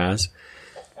Toronto has,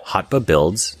 Hotba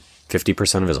builds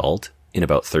 50% of his ult in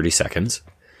about 30 seconds.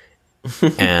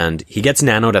 And he gets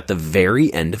nanoed at the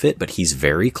very end of it, but he's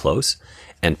very close.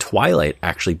 And Twilight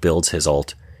actually builds his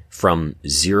ult from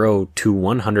 0 to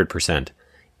 100%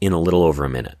 in a little over a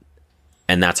minute.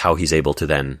 And that's how he's able to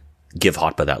then give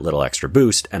Hotba that little extra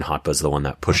boost, and Hotba's the one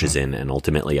that pushes in, and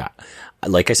ultimately,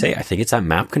 like I say, I think it's that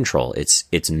map control.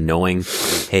 It's knowing,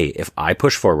 hey, if I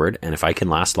push forward and if I can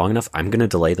last long enough, I'm going to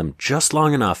delay them just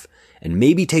long enough and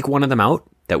maybe take one of them out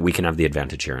that we can have the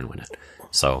advantage here and win it.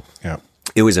 So Yeah.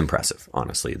 It was impressive,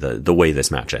 honestly, the way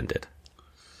this match ended.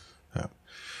 Yeah.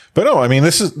 But no, I mean,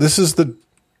 this is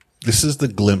the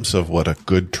glimpse of what a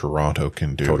good Toronto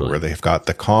can do, Totally. where they've got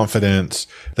the confidence,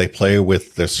 they play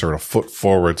with this sort of foot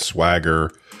forward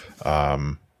swagger,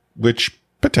 which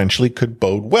potentially could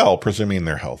bode well, presuming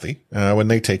they're healthy, when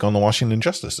they take on the Washington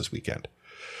Justice this weekend.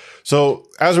 So,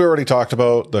 as we already talked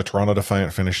about, the Toronto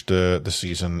Defiant finished the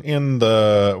season in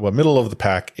the middle of the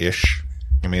pack-ish.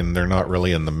 I mean, they're not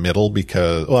really in the middle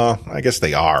because, well, I guess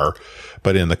they are,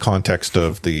 but in the context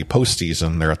of the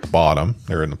postseason, they're at the bottom.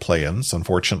 They're in the play-ins.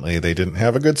 Unfortunately, they didn't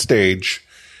have a good stage,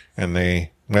 and they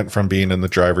went from being in the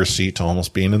driver's seat to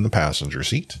almost being in the passenger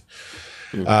seat.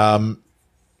 The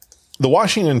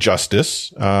Washington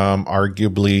Justice,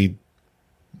 arguably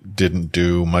didn't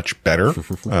do much better.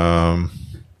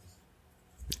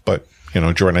 But, you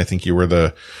know, Jordan, I think you were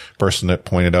the person that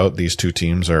pointed out these two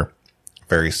teams are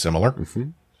very similar.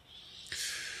 Mm-hmm.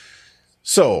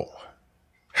 So,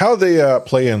 how the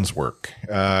play-ins work.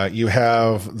 You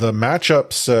have the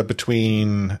matchups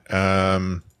between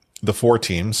the four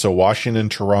teams. So, Washington,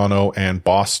 Toronto, and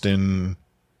Boston.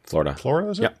 Florida,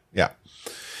 is it? Yeah. Yeah.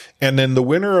 And then the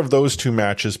winner of those two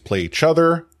matches play each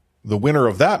other. The winner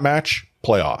of that match,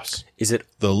 playoffs. Is it?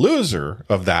 The loser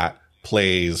of that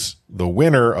plays the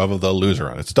winner of the loser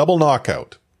round. It's double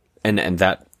knockout. And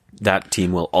that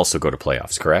team will also go to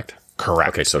playoffs, correct? Correct.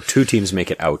 Okay, so two teams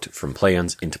make it out from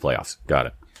play-ins into playoffs. Got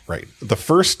it. Right. The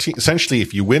first team, essentially,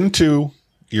 if you win two,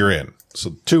 you're in.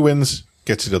 So 2 wins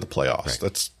gets you to the playoffs. Right.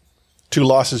 That's 2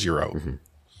 losses, you're out. Mm-hmm.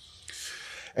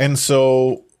 And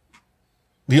so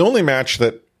the only match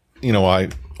that, you know,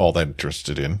 all that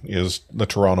interested in is the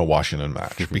Toronto-Washington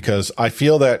match, because I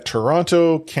feel that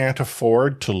Toronto can't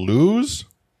afford to lose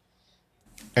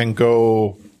and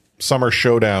go summer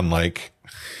showdown like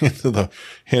into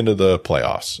the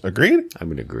playoffs. Agreed? I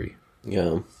would agree.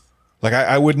 Yeah. Like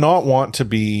I would not want to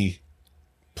be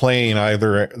playing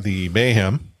either the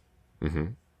Mayhem,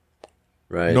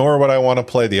 Right. nor would I want to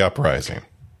play the Uprising.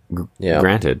 Yeah.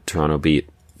 Granted, Toronto beat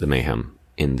the Mayhem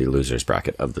in the losers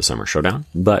bracket of the summer showdown,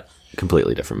 but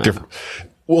completely different meta.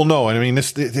 Well, no, I mean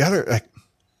this the other. Like,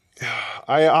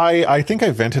 I think I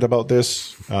vented about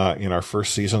this in our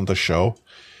first season of the show,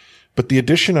 but the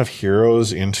addition of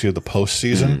heroes into the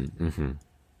postseason,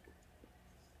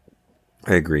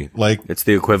 I agree. like It's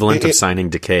the equivalent of signing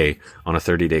Decay on a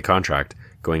 30-day contract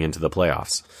going into the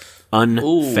playoffs.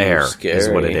 Unfair Ooh, is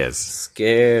what it scary. is.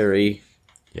 Scary.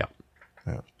 Yeah.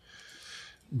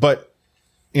 But,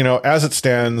 you know, as it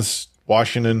stands,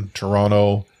 Washington,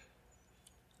 Toronto,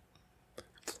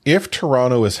 if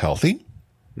Toronto is healthy,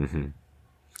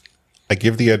 I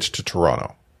give the edge to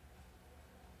Toronto.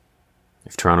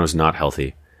 If Toronto's not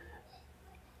healthy,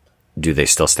 do they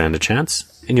still stand a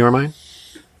chance in your mind?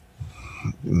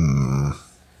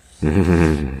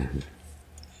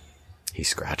 He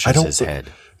scratches his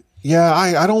head. Yeah,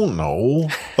 I don't know.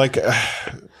 Like,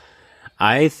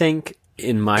 I think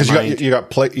in my because mind, you got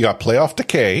playoff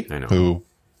Decay, I know. who,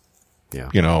 yeah,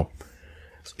 you know,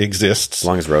 exists. as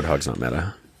long as Roadhog's not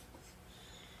meta,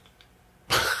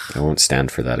 I won't stand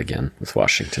for that again with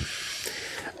Washington.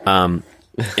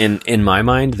 In my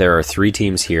mind, there are 3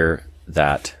 teams here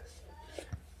that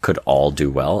could all do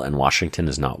well, and Washington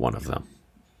is not one of them.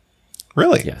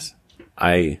 Really? Yes,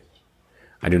 I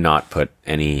do not put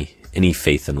any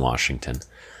faith in Washington.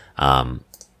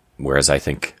 Whereas I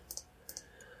think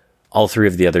all 3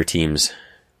 of the other teams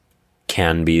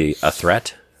can be a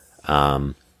threat.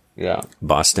 Yeah.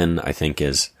 Boston, I think,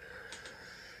 is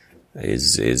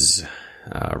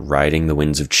riding the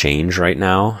winds of change right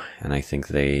now, and I think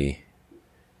they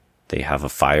have a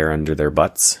fire under their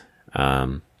butts.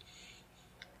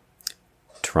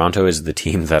 Toronto is the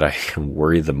team that I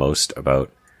worry the most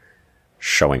about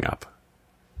showing up.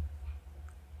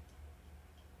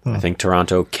 I think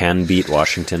Toronto can beat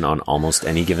Washington on almost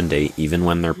any given day, even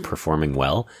when they're performing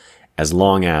well, as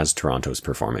long as Toronto's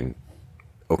performing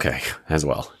okay as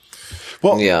well.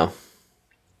 Well, Yeah.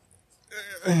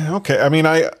 okay. I mean,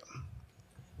 I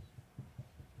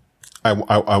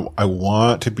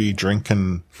want to be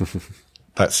drinking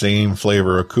that same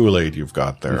flavor of Kool-Aid you've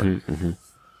got there.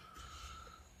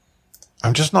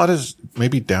 I'm just not as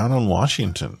maybe down on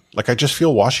Washington. Like, I just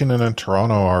feel Washington and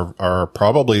Toronto are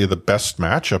probably the best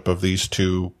matchup of these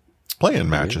two play-in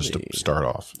matches to start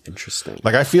off. Interesting.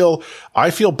 Like, I feel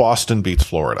Boston beats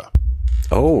Florida.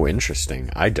 Oh, interesting.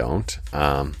 I don't.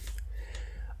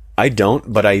 I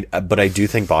don't, but I do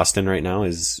think Boston right now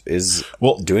is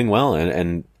doing well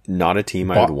and not a team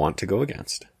I would want to go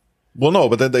against. Well, no,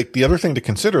 but then the other thing to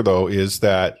consider though is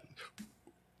that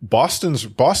Boston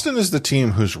is the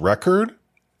team whose record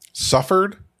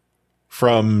suffered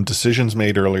from decisions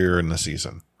made earlier in the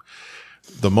season.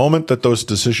 The moment that those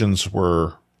decisions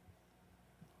were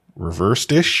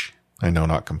reversed-ish, I know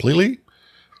not completely.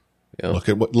 Yeah.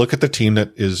 Look at the team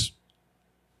that is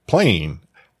playing.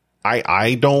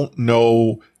 I don't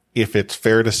know if it's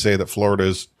fair to say that Florida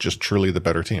is just truly the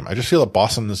better team. I just feel that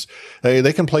Boston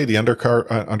they can play the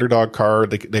underdog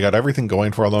card. They got everything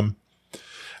going for them.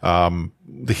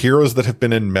 The heroes that have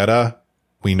been in meta,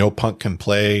 we know Punk can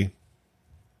play.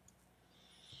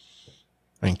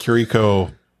 And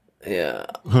Kiriko, Yeah.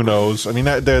 who knows? I mean,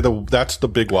 that's the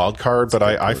big wild card, but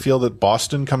I feel that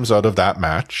Boston comes out of that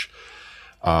match.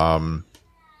 I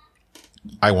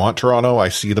want Toronto. I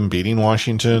see them beating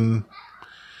Washington.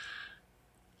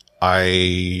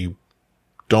 I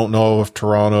don't know if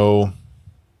Toronto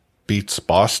beats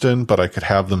Boston, but I could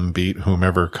have them beat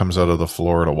whomever comes out of the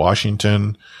Florida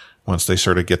Washington once they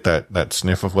sort of get that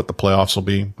sniff of what the playoffs will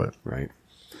be. But right.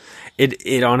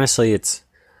 It honestly, it's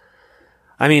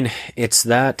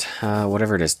that,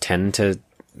 whatever it is, 10,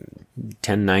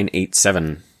 9, 8,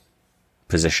 7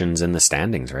 positions in the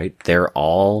standings, right? They're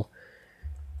all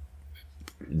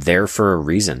there for a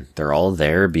reason. They're all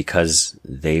there because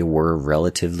they were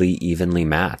relatively evenly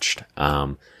matched.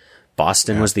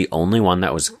 Boston was the only one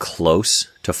that was close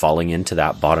to falling into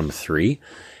that bottom 3.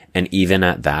 And even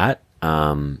at that,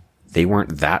 they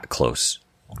weren't that close.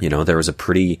 You know, there was a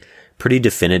pretty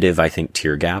definitive, I think,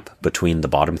 tier gap between the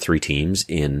bottom 3 teams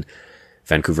in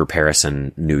Vancouver, Paris,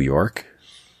 and New York.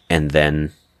 And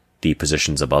then the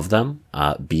positions above them,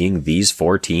 being these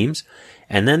 4 teams.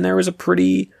 And then there was a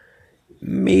pretty,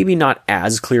 maybe not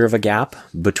as clear of a gap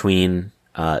between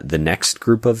the next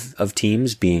group of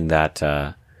teams, being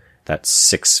that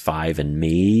 6, 5, and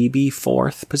maybe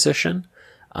 4th position.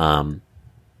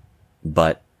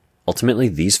 But ultimately,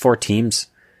 these 4 teams,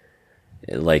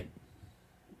 like,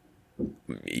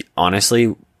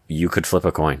 honestly, you could flip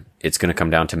a coin. It's going to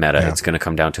come down to meta. Yeah. It's going to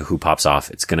come down to who pops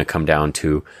off. It's going to come down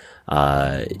to,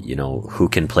 who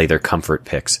can play their comfort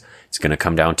picks. It's going to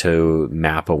come down to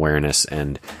map awareness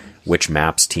and which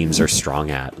maps teams are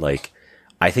strong at. Like,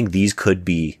 I think these could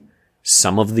be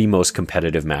some of the most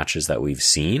competitive matches that we've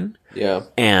seen. Yeah.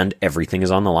 And everything is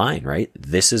on the line, right?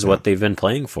 This is what they've been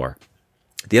playing for.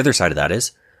 The other side of that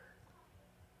is,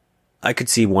 I could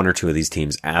see 1 or 2 of these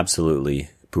teams absolutely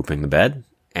pooping the bed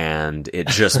and it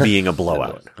just being a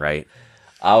blowout, right?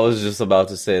 I was just about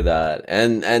to say that,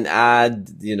 and add,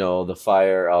 the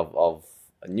fire of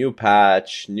a new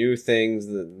patch, new things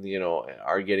that,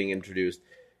 are getting introduced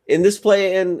in this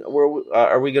play-in.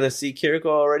 Are we going to see Kiriko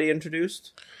already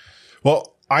introduced?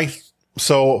 Well,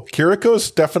 so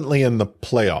Kiriko's definitely in the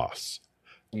playoffs.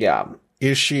 Yeah.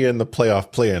 Is she in the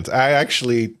playoff play-ins? I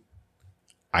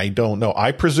don't know.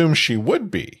 I presume she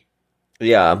would be.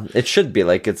 Yeah, it should be.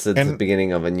 Like, it's the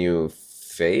beginning of a new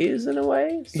phase in a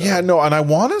way. So. Yeah, no, and I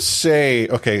want to say,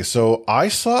 okay, so I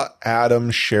saw Adam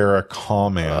share a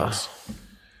comment.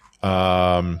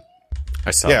 I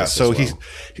saw this so as well.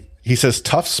 he says,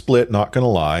 tough split, not going to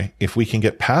lie. If we can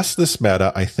get past this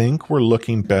meta, I think we're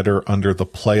looking better under the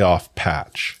playoff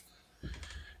patch.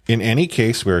 In any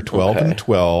case, we're 12 and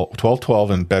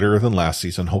 12 and better than last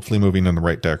season, hopefully moving in the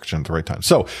right direction at the right time.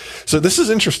 So this is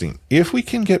interesting. If we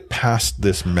can get past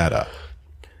this meta.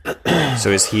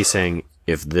 So is he saying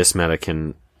if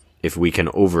we can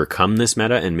overcome this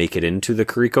meta and make it into the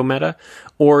Kiriko meta?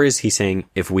 Or is he saying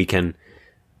if we can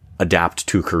adapt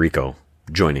to Kiriko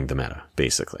joining the meta,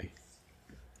 basically?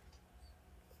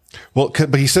 Well,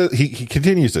 but he says, he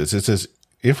continues this. It says,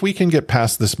 if we can get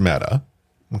past this meta,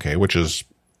 okay, which is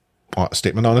a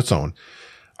statement on its own,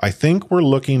 I think we're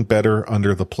looking better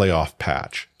under the playoff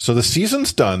patch. So the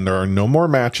season's done. There are no more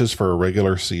matches for a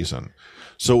regular season.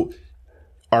 So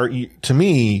to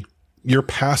me, you're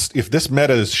past, if this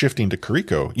meta is shifting to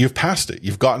Kiriko, you've passed it.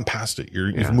 You've gotten past it.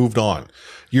 You've moved on.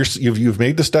 You've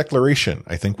made this declaration.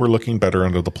 I think we're looking better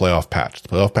under the playoff patch. The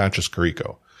playoff patch is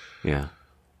Kiriko. Yeah.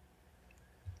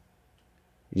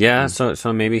 Yeah,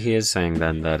 so maybe he is saying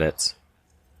then that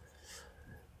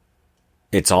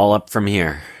it's all up from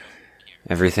here.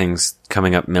 Everything's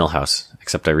coming up Millhouse.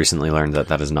 Except I recently learned that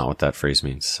that is not what that phrase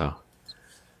means. So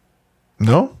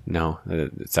No? no,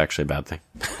 it's actually a bad thing.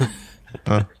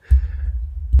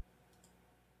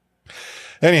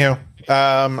 Anyhow,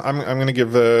 I'm going to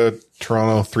give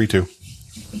Toronto 3-2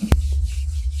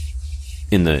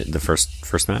 In the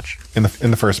first match. in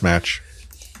the first match.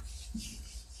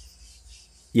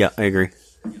 Yeah, I agree.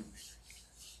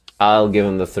 I'll give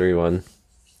him the 3-1.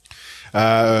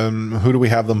 Who do we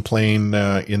have them playing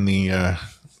in the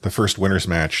first winners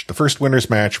match? The first winners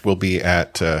match will be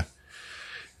at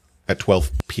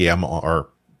 12 p.m. or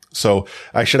so.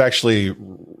 I should actually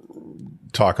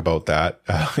talk about that.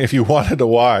 If you wanted to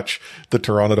watch the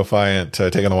Toronto Defiant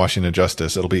take on the Washington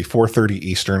Justice, it'll be 4:30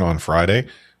 Eastern on Friday,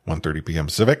 1:30 p.m.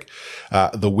 Pacific.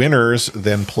 The winners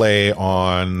then play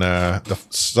on the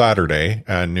Saturday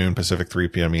at noon Pacific, 3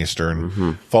 p.m.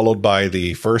 Eastern, followed by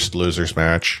the first losers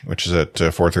match, which is at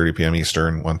 4:30 p.m.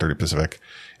 Eastern, 1:30 Pacific,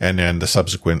 and then the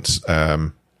subsequent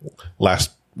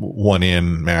last one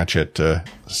in match at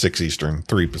 6 Eastern,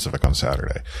 3 Pacific on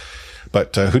Saturday.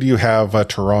 But who do you have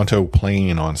Toronto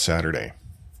playing on Saturday?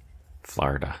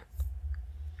 Florida.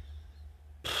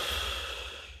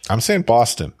 I'm saying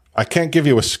Boston. I can't give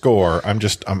you a score. I'm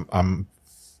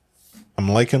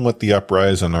liking what the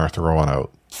Uprising are throwing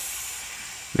out.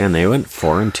 Man, they went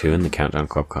 4-2 in the Countdown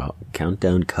Cup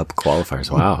qualifiers.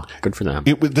 Wow, good for them.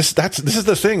 This is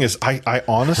the thing is I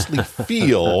honestly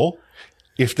feel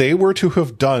if they were to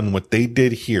have done what they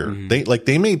did here,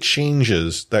 they made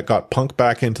changes that got Punk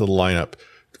back into the lineup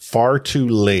far too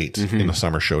late in the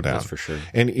Summer Showdown. That's for sure.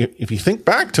 And if you think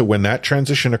back to when that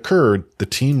transition occurred, the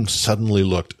team suddenly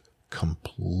looked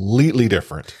completely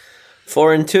different.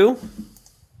 4-2.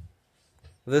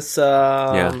 This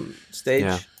stage.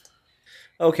 Yeah.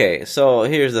 Okay, so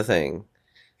here's the thing: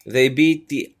 they beat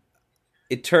the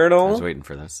I Eternal, was waiting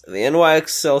for this. the NY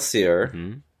Excelsior,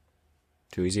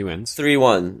 2 easy wins.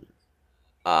 3-1.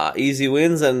 Easy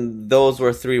wins, and those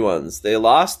were 3-1s. They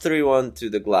lost 3-1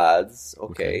 to the Glads.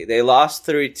 Okay. They lost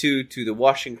 3-2 to the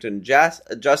Washington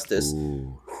Justice,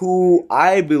 Ooh, who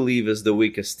I believe is the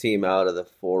weakest team out of the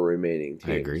 4 remaining teams.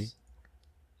 I agree.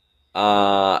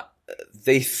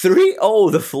 They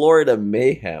 3-0 the Florida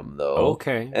Mayhem though.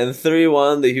 Okay. And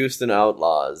 3-1 the Houston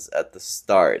Outlaws at the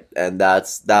start, and that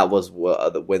was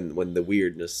when the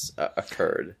weirdness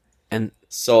occurred. And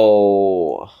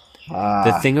So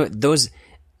the thing,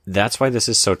 that's why this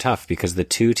is so tough, because the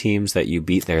two teams that you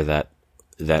beat there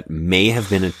that may have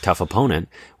been a tough opponent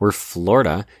were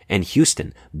Florida and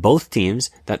Houston, both teams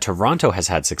that Toronto has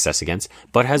had success against,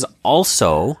 but has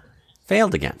also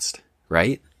failed against,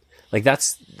 right? Like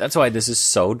that's why this is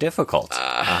so difficult.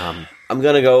 I'm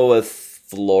gonna go with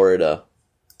Florida.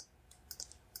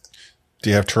 Do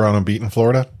you have Toronto beating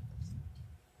Florida?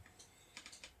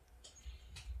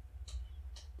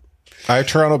 I have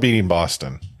Toronto beating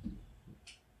Boston.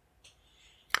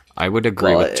 I would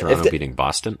agree Well, with Toronto if they- beating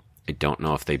Boston. I don't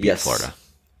know if they beat Yes. Florida.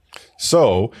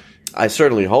 So, I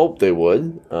certainly hope they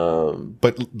would.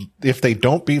 but if they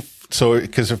don't beat,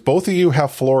 because if both of you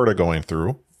have Florida going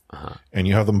through, and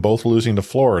you have them both losing to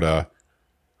Florida,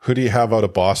 who do you have out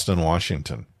of Boston,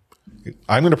 Washington?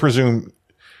 I'm going to presume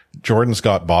Jordan's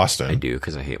got Boston. I do,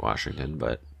 because I hate Washington,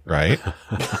 but Right?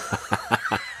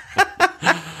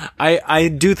 I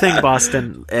do think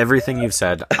Boston, everything you've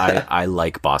said, I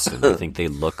like Boston. I think they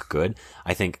look good.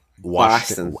 I think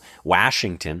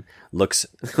Washington looks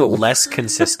less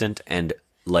consistent and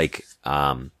like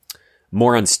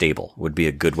more unstable would be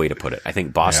a good way to put it. I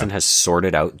think Boston has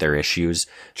sorted out their issues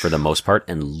for the most part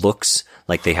and looks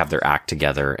like they have their act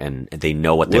together and they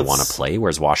know what they want to play,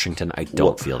 whereas Washington, I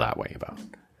don't feel that way about.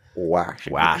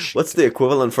 Washington. What's the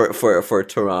equivalent for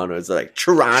Toronto? Is it like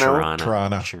Toronto?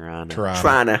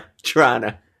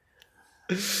 Toronto.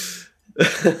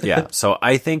 Yeah. So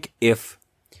I think if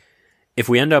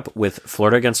we end up with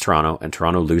Florida against Toronto and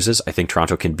Toronto loses, I think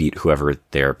Toronto can beat whoever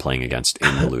they're playing against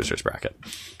in the losers bracket.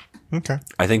 Okay.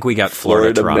 I think we got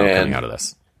Florida Toronto man. coming out of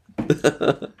this.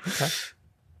 Okay.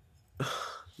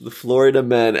 The Florida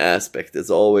man aspect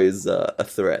is always a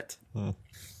threat.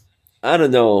 I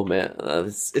don't know, man.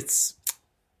 It's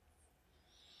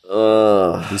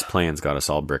These plans got us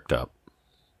all bricked up.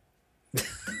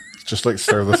 Just like the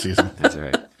start of the season. That's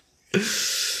right.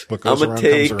 What I'm goes gonna around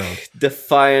take comes around.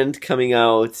 Defiant coming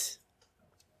out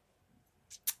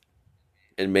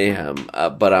in Mayhem,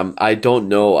 but I don't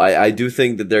know. I do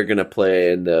think that they're gonna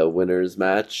play in the winners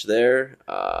match there.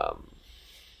 Wow.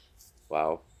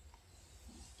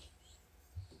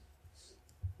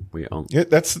 We own. Yeah,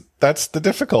 that's the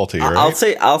difficulty, right?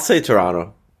 I'll say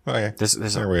Toronto. Okay. This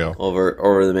There we go.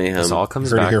 over the Mayhem. This all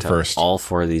comes Heard it back here to first. all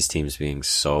four of these teams being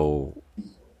so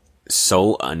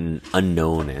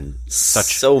unknown and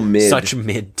So mid. such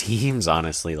mid teams.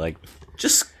 Honestly, like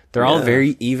Just they're all yeah.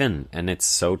 very even, and it's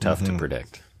so tough to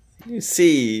predict. You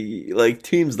see, like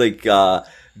teams like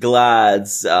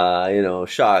Glads,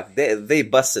 Shock, they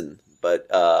bussin', but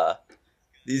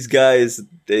these guys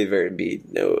they very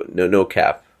beat no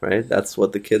cap, right? That's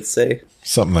what the kids say.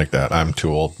 Something like that. I'm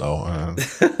too old though.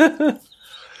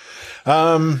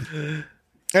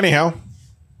 Anyhow,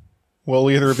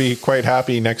 we'll either be quite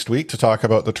happy next week to talk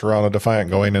about the Toronto Defiant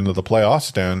going into the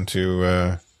playoffs down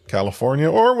to California,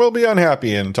 or we'll be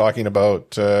unhappy in talking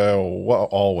about what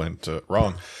all went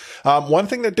wrong. One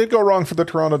thing that did go wrong for the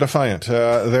Toronto Defiant,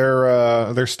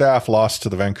 their staff lost to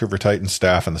the Vancouver Titans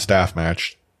staff in the staff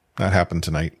match. That happened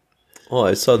tonight. Oh,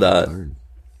 I saw that.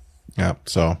 Yeah,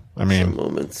 so I mean,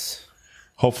 Moments.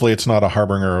 hopefully it's not a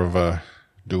harbinger of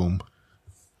doom.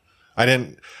 I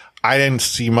didn't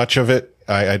see much of it.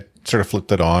 I sort of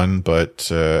flipped it on,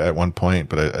 but at one point,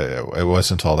 but it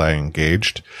wasn't all that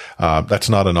engaged. That's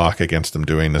not a knock against them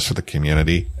doing this for the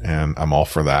community, and I'm all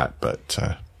for that. But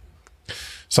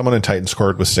someone in Titan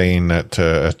Scored was saying that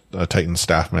a Titan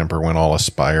staff member went all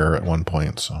Aspire at one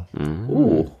point. So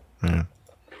Ooh. Yeah.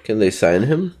 Can they sign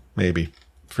him? maybe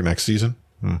for next season.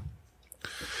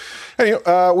 Anyway,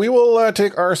 we will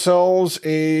take ourselves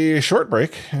a short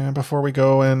break before we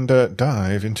go and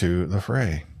dive into the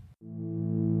fray.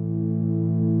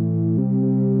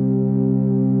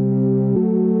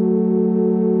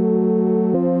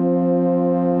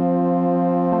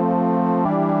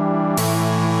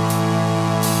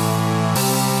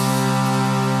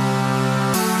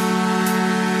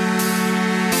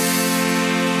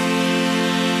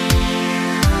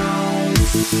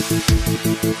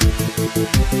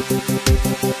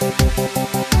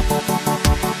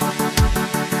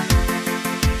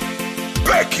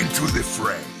 Back into the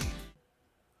fray.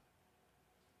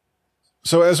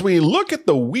 So as we look at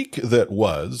the week that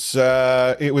was,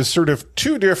 it was sort of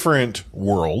two different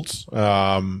worlds,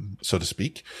 so to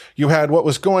speak. You had what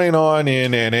was going on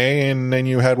in NA, and then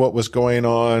you had what was going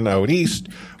on out east.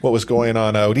 What was going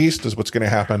on out east is what's going to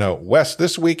happen out west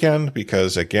this weekend,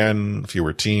 because again,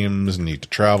 fewer teams need to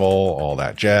travel, all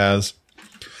that jazz.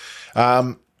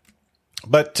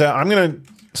 But I'm going to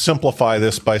simplify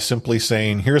this by simply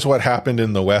saying, here's what happened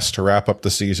in the West to wrap up the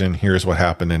season. Here's what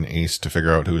happened in East to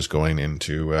figure out who's going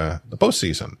into the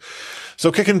postseason.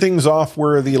 So kicking things off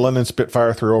were the London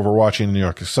Spitfire 3 overwatching the New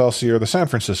York Excelsior, the San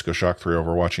Francisco Shock 3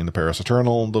 overwatching the Paris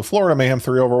Eternal, the Florida Mayhem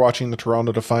 3 overwatching the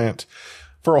Toronto Defiant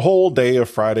for a whole day of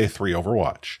Friday 3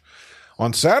 Overwatch.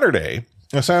 On Saturday,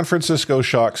 the San Francisco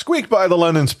Shock squeaked by the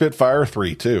London Spitfire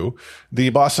 3-2. The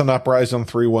Boston Uprising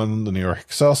 3-1 the New York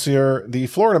Excelsior. The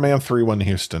Florida Man 3-1 the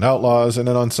Houston Outlaws. And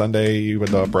then on Sunday,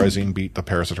 the Uprising beat the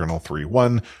Paris Eternal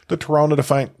 3-1. The Toronto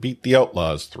Defiant beat the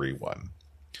Outlaws 3-1.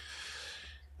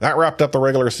 That wrapped up the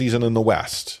regular season in the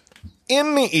West.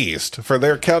 In the East, for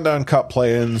their Countdown Cup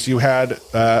play-ins, you had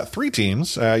three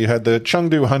teams. You had the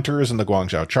Chengdu Hunters and the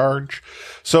Guangzhou Charge.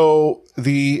 So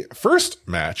the first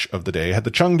match of the day had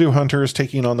the Chengdu Hunters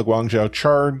taking on the Guangzhou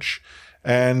Charge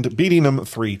and beating them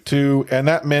 3-2. And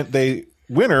that meant the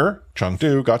winner,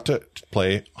 Chengdu, got to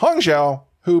play Hangzhou,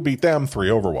 who beat them 3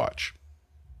 Overwatch.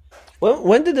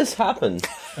 When did this happen?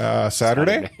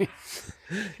 Saturday?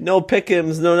 No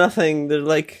pick'ems, no nothing. They're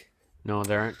like, No,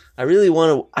 there aren't. I really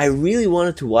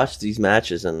wanted to watch these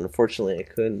matches, and unfortunately I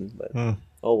couldn't. But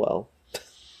oh well.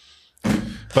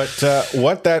 But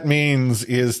what that means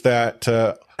is that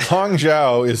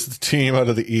Hangzhou is the team out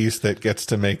of the East that gets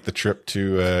to make the trip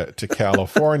to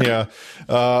California,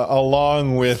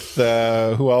 along with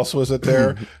who else was it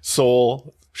there?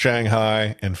 Seoul,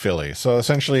 Shanghai, and Philly. So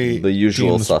essentially, The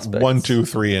usual teams suspects. 1, 2,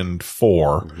 3, and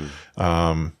 4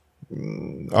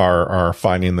 are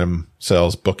finding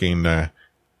themselves booking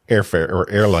airfare or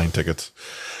airline tickets.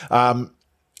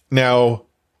 Now,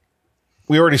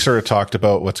 we already sort of talked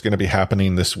about what's going to be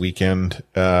happening this weekend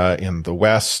in the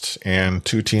West, and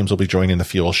two teams will be joining the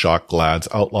Fuel Shock, Glads,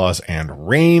 Outlaws, and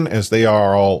Reign, as they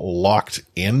are all locked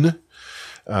in.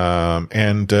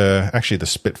 And actually the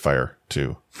Spitfire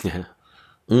too. Yeah.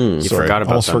 You Sorry, forgot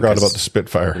about almost them, forgot 'cause about the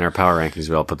Spitfire. In our power rankings,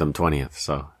 we all put them 20th.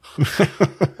 So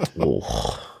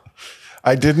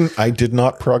I did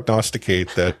not prognosticate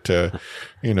that,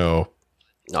 No,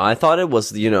 I thought it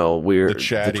was, we're The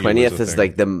chatty the 20th was a is thing.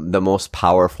 like the most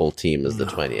powerful team is the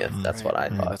 20th. That's what I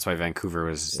thought. that's why Vancouver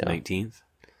was 19th.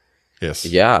 yes.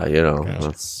 Yeah,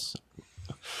 that's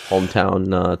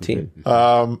hometown team.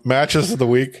 Matches of the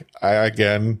week. I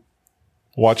again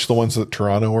watched the ones that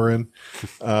Toronto were in.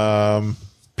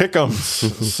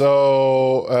 Pick'ems.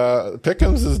 So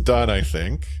Pick'ems is done, I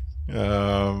think.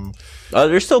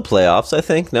 There's still playoffs, I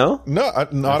think. No,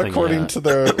 not Nothing according yet. to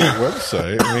the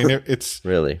website. I mean, it's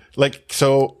really. like,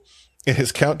 so it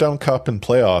has Countdown Cup and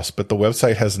playoffs, but the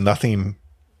website has nothing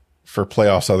for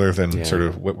playoffs other than sort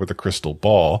of with a crystal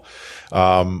ball.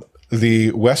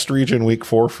 The West region week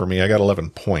 4 for me, I got 11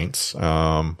 points.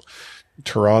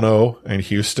 Toronto and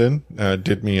Houston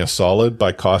did me a solid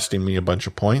by costing me a bunch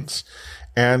of points.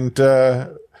 And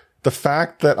the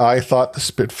fact that I thought the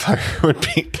Spitfire would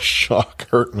beat the Shock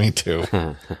hurt me too.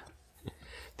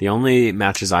 The only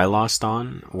matches I lost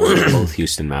on were both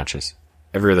Houston matches.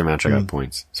 Every other match I got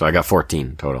points. So I got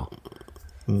 14 total.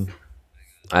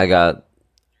 I got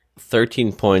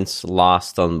 13 points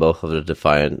lost on both of the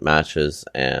Defiant matches,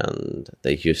 and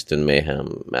the Houston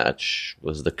Mayhem match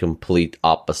was the complete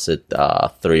opposite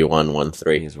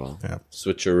 3-1-1-3 as well. Yeah.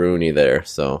 Switcheroony there.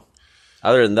 So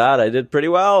other than that, I did pretty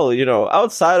well. You know,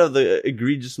 outside of the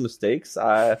egregious mistakes,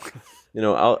 I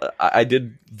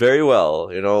did very well.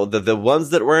 You know, the ones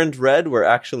that weren't red were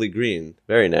actually green.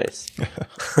 Very nice.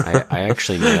 I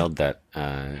actually nailed that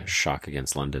Shock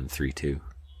against London 3-2.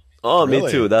 Oh, me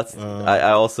Really? too. That's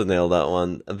I also nailed that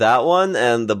one. That one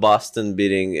and the Boston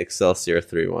beating Excelsior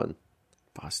 3-1.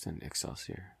 Boston,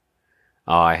 Excelsior.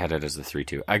 Oh, I had it as the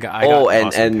 3-2. I got and-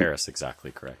 Boston, and- Paris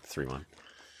exactly correct. 3-1.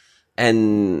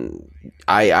 And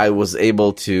I was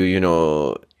able to, you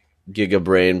know,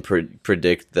 Gigabrain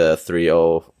predict the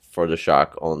 3-0 for the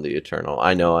Shock on the Eternal.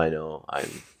 I know. I'm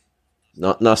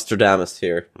not Nostradamus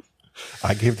here.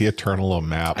 I gave the Eternal a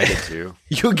map. I did too.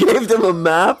 You gave them a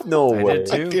map? No I way. did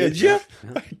too. Did you?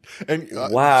 And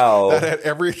Wow. that had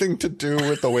everything to do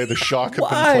with the way the Shock have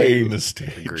Why? been playing the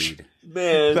stage. Agreed.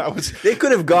 Man, That was they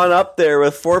could have gone up there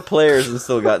with 4 players and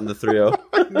still gotten the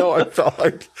 3-0. no, I felt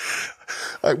like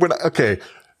okay.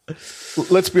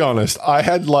 Let's be honest. I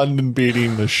had London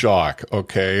beating the Shock.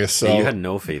 Okay, so Yeah, you had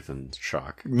no faith in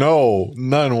Shock. no,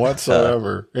 none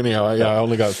whatsoever. Anyhow, I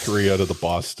only got 3 out of the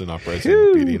Boston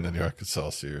Uprising beating the New York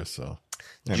Excelsior. So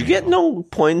Did you get no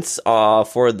points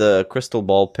for the crystal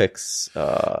ball picks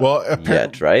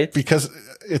yet, right? because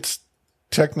it's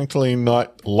technically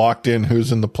not locked in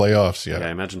who's in the playoffs yet. Yeah,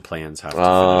 I imagine play-ins have to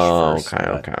Oh, finish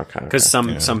first. okay. Because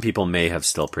some people may have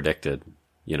still predicted,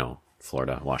 you know,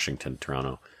 Florida, Washington,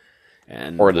 Toronto,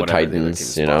 and Or the whatever the other Titans,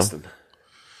 teams, you know? Boston.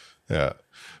 Yeah,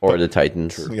 Or the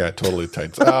Titans. yeah, totally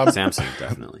tight. Samsung,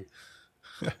 definitely.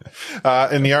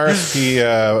 In the RSP,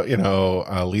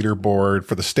 leaderboard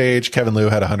for the stage, Kevin Liu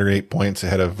had 108 points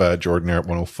ahead of Jordan Air at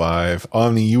 105.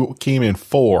 Omni, you came in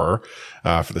 4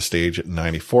 for the stage at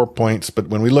 94 points. But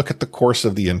when we look at the course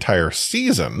of the entire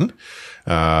season,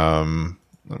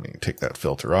 let me take that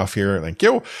filter off here. Thank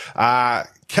you.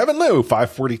 Kevin Liu,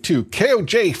 542.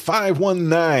 KOJ,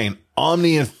 519.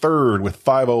 Omni in 3rd with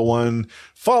 501,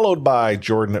 followed by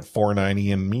Jordan at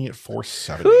 490 and me at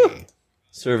 470.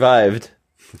 Survived.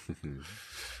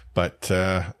 But,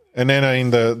 and then I mean,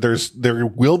 there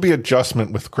will be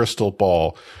adjustment with Crystal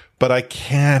Ball, but I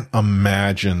can't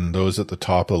imagine those at the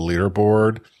top of the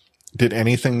leaderboard did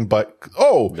anything but,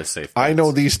 The safe I bets.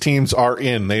 know these teams are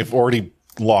in. They've already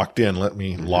locked in. Let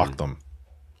me lock them.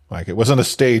 Like, it wasn't a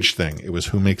stage thing. It was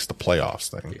who makes the playoffs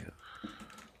thing. Yeah.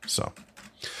 So,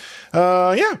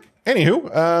 yeah.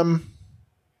 Anywho,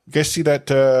 you guys see that,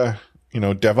 dev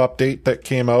update that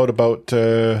came out about,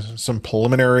 some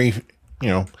preliminary,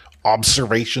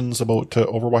 observations about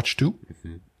Overwatch 2?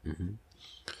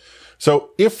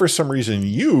 So if for some reason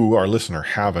you, our listener,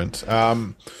 haven't,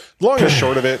 long and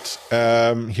short of it,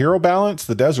 hero balance,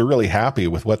 the devs are really happy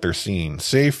with what they're seeing,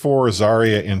 save for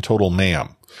Zarya in Total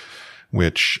Mayhem,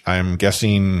 which I'm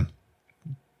guessing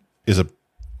is a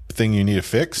thing you need to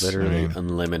fix. Literally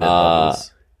unlimited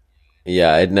bubbles.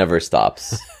 Yeah, it never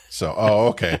stops. So,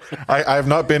 okay. I have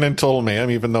not been in Total Mayhem,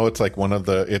 even though it's like one of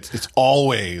the, it's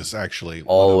always actually.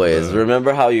 Always.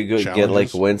 Remember how you get like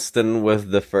challenges? Winston with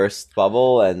the first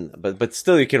bubble, but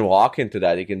still you can walk into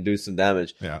that. You can do some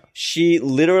damage. Yeah. She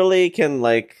literally can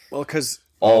like Well, because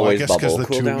always I guess because bubble.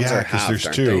 the two, Cooldowns are because halved, there's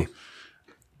aren't two.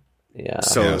 Yeah.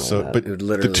 So- Yeah, something so, like but that. It would the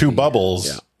literally two be- bubbles,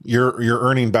 yeah. you're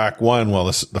earning back one, while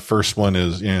the first one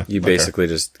is, you okay. basically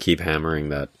just keep hammering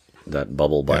that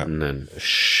bubble button and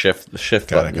shift Got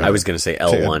button. it. I was going to say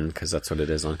L1 because that's what it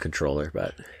is on controller,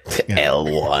 but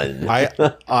L1.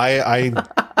 I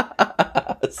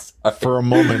for a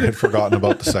moment had forgotten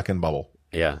about the second bubble.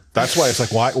 yeah. That's why it's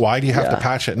like, why do you have to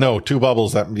patch it? No, 2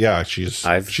 bubbles. She's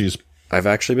I've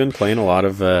actually been playing a lot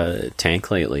of tank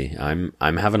lately. I'm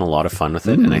having a lot of fun with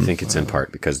it, and I think it's in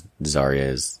part because Zarya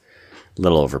is a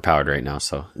little overpowered right now.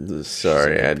 So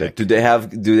Sorry, do they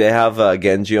have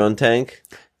Genji on tank?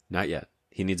 not yet.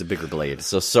 He needs a bigger blade.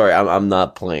 So sorry, I'm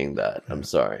not playing that. I'm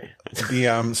sorry.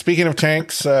 The speaking of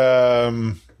tanks,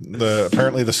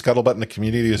 apparently the scuttlebutt in the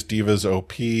community is Divas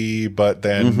OP, but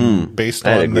then based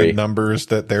on the numbers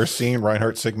that they're seeing,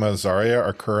 Reinhardt, Sigma, Zarya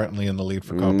are currently in the lead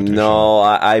for competition. No,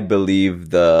 I believe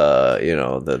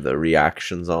the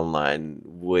reactions online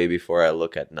way before I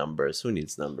look at numbers. Who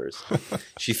needs numbers?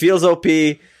 She feels OP,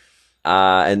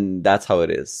 and that's how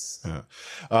it is. Yeah.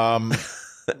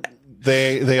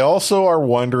 They also are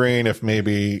wondering if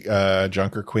maybe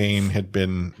Junker Queen had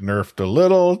been nerfed a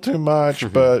little too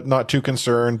much, but not too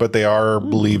concerned. But they are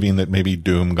believing that maybe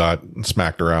Doom got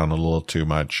smacked around a little too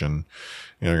much, and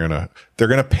they're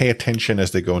gonna pay attention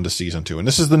as they go into season 2. And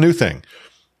this is the new thing: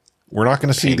 we're not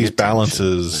going to see these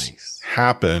balances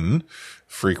happen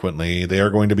frequently. They are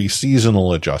going to be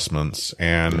seasonal adjustments,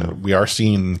 and we are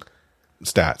seeing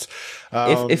stats.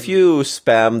 If you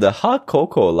spam the hot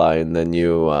cocoa line, then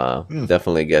you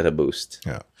definitely get a boost.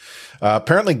 Yeah.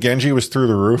 Apparently Genji was through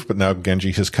the roof, but now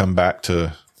Genji has come back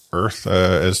to earth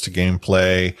as to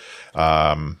gameplay.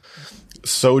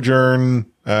 Sojourn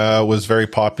was very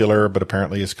popular, but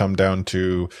apparently has come down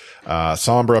to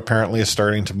Sombra apparently is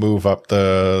starting to move up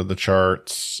the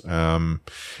charts.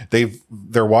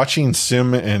 They're watching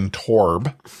Sim and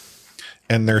Torb,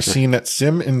 and they're seeing that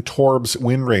Sim and Torb's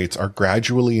win rates are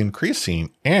gradually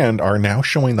increasing and are now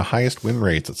showing the highest win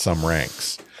rates at some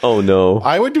ranks. Oh, no.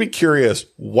 I would be curious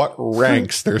what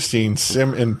ranks they're seeing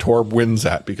Sim and Torb wins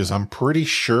at, because I'm pretty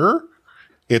sure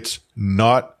it's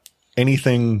not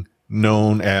anything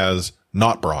known as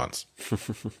not bronze.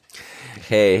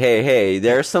 Hey.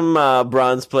 There's some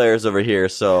bronze players over here,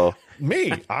 so...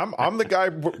 Me, I'm the guy.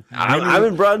 I'm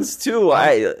in bronze too.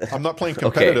 I'm not playing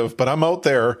competitive, but I'm out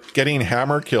there getting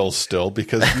hammer kills still,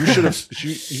 because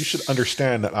you should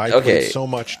understand that I played so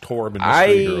much Torb in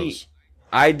Mystery Heroes.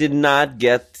 I did not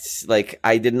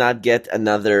get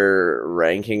another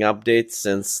ranking update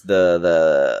since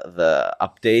the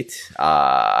update.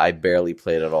 I barely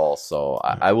played at all, so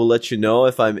I will let you know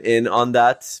if I'm in on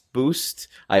that boost.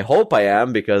 I hope I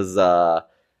am, because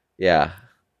yeah.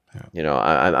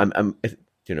 I'm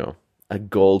a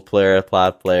gold player, a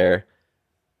plat player,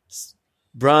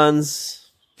 bronze.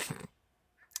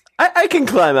 I can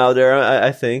climb out there,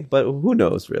 I think, but who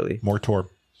knows really? More Torb.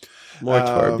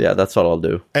 Yeah, that's what I'll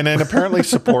do. And then apparently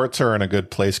supports are in a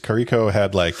good place. Kariko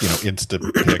had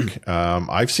instant pick.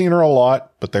 I've seen her a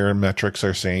lot, but their metrics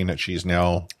are saying that she's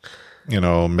now,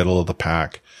 middle of the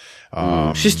pack.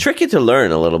 She's tricky to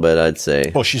learn a little bit, I'd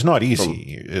say. Well, she's not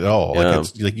easy at all. Yeah.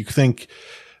 It's you think,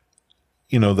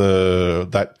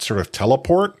 that sort of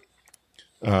teleport,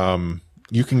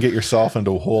 you can get yourself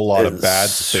into a whole lot of bad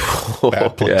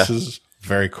places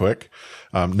very quick.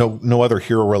 No other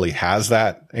hero really has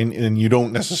that, and you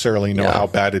don't necessarily know how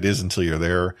bad it is until you're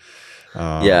there.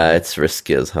 It's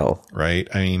risky as hell. Right?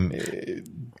 I mean,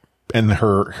 and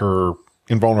her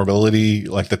invulnerability,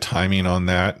 the timing on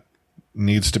that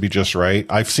needs to be just right.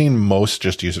 I've seen most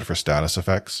just use it for status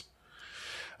effects.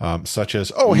 Such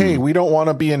as, hey, we don't want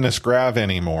to be in this grav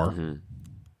anymore.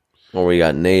 Or we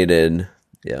got naded.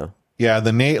 Yeah. Yeah,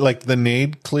 the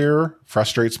nade clear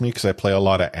frustrates me because I play a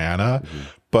lot of Ana.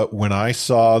 But when I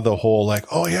saw the whole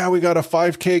we got a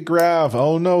 5K grav.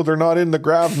 Oh no, they're not in the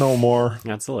grav no more.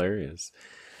 That's hilarious.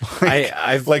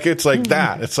 It's like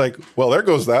that. It's like, well, there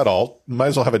goes that ult. Might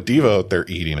as well have a diva out there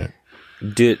eating it.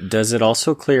 Does it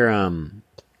also clear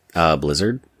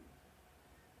Blizzard?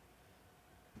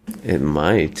 It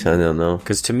might. I don't know.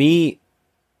 Because to me,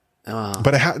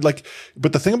 but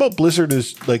but the thing about Blizzard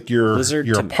is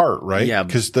you're apart, right? Yeah.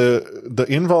 Because the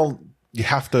invul, you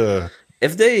have to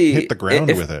hit the ground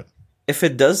with it. If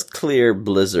it does clear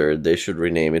Blizzard, they should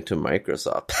rename it to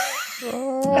Microsoft.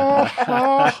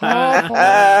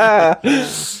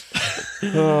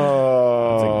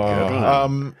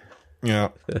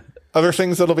 Other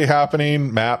things that'll be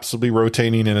happening, maps will be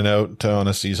rotating in and out on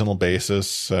a seasonal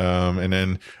basis. And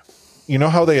then,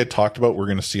 how they had talked about we're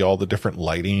going to see all the different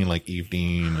lighting, like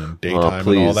evening and daytime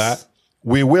and all that?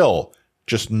 We will,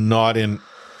 just not on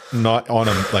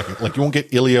a, you won't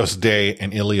get Ilios day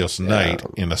and Ilios night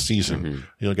in a season.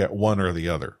 You'll get one or the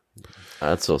other.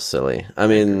 That's so silly. I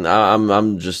mean,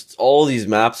 I'm just, all these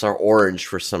maps are orange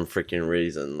for some freaking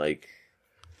reason.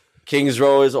 King's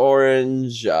Row is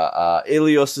orange.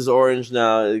 Ilios is orange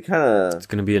now. It's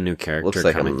going to be a new character. Looks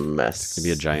like coming. A mess. It's going to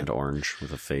be a giant orange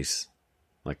with a face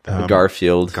like that.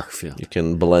 Garfield. Garfield. You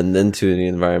can blend into the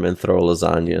environment, throw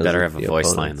lasagna. Better have a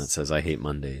voice line that says, I hate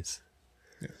Mondays.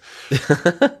 Yeah.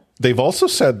 They've also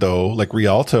said, though,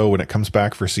 Rialto, when it comes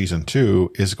back for season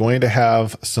 2, is going to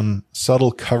have some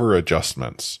subtle cover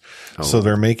adjustments. So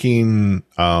they're making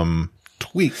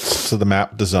tweaks to the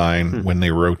map design when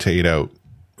they rotate out.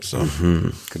 So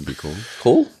Could be cool.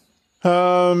 Cool.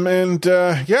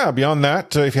 beyond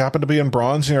that, if you happen to be in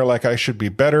bronze and you're like, I should be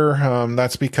better,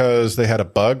 that's because they had a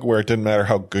bug where it didn't matter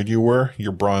how good you were,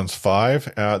 you're bronze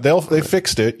 5. They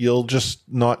fixed it. You'll just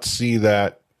not see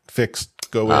that fixed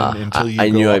go in until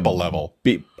you go up a level.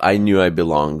 I knew I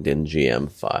belonged in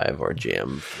GM5 or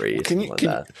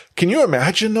GM3. Can you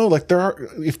imagine though? Like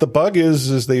if the bug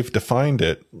is they've defined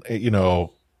it,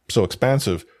 so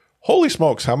expansive. Holy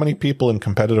smokes! How many people in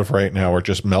competitive right now are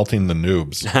just melting the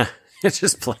noobs? It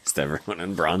just placed everyone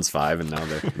in bronze 5, and now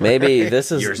they're maybe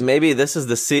this is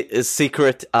the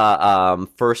secret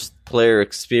first player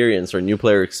experience or new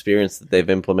player experience that they've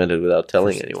implemented without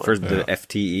telling anyone. For the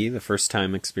FTE, the first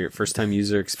time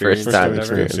user experience. First time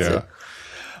experience. Yeah.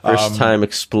 First time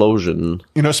explosion.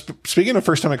 Speaking of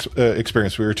first time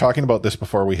experience, we were talking about this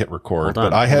before we hit record. Hold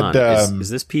on, but I had is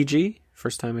this PG?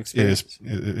 First time experience?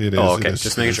 It is. Oh, okay. It is,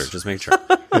 just making sure.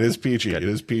 It is PG. It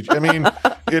is PG. I mean,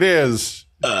 it is,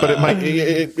 but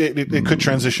it could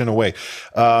transition away.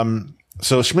 So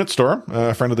Schmidtstorm,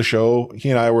 a friend of the show, he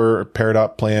and I were paired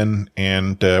up playing,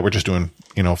 and we're just doing,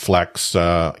 flex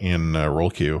in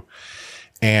roll queue,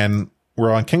 and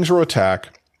we're on King's Row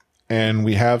attack, and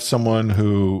we have someone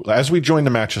who, as we join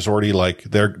the match, is already like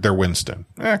they're Winston.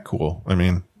 Cool. I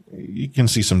mean, you can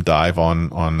see some dive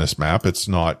on this map. It's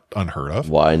not unheard of.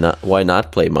 Why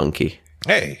not play monkey?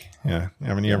 Hey, yeah.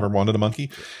 Haven't you ever wanted a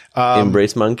monkey?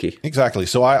 Embrace monkey. Exactly.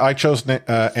 So I chose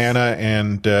Anna,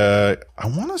 and I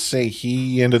want to say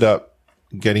he ended up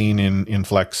getting in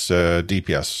flex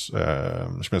DPS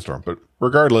Schmidtstorm. But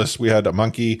regardless, we had a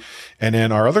monkey, and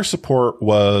then our other support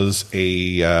was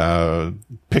a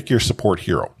pick your support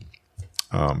hero,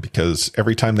 because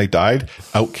every time they died,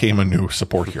 out came a new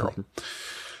support hero.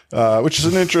 Which is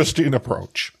an interesting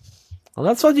approach. Well,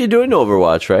 that's what you do in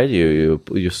Overwatch, right?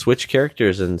 You switch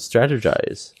characters and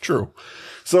strategize. True.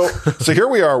 So here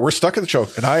we are. We're stuck in the choke,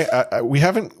 and we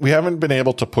haven't been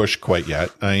able to push quite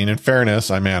yet. I mean, in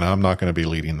fairness, I'm not going to be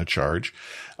leading the charge,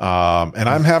 and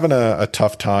I'm having a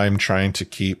tough time trying to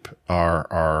keep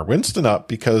our Winston up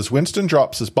because Winston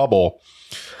drops his bubble,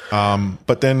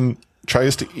 but then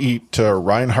tries to eat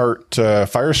Reinhardt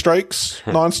fire strikes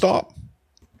nonstop.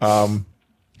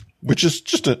 Which is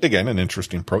just, again, an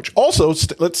interesting approach. Also,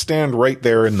 let's stand right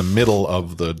there in the middle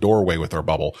of the doorway with our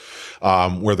bubble,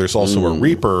 where there's also a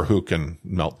Reaper who can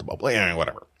melt the bubble.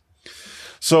 Whatever.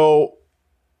 So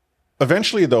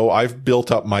eventually, though, I've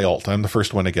built up my ult. I'm the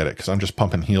first one to get it because I'm just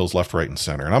pumping heals left, right, and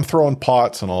center. And I'm throwing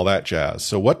pots and all that jazz.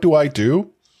 So what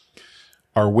do?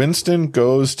 Our Winston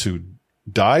goes to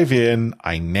dive in.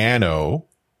 I nano.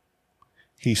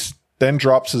 He then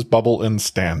drops his bubble and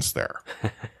stands there.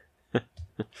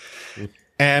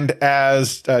 And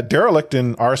as Derelict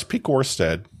in RSP Core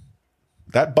said,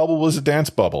 that bubble was a dance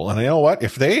bubble. And you know what?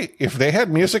 If they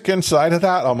had music inside of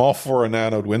that, I'm all for a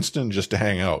nanoed Winston just to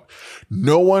hang out.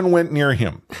 No one went near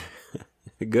him.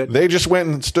 Good. They just went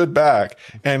and stood back.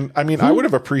 And I mean, I would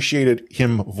have appreciated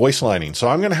him voice lining. So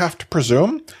I'm going to have to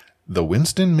presume the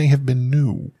Winston may have been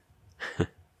new.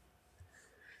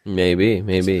 Maybe.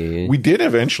 We did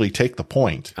eventually take the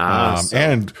point.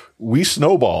 And we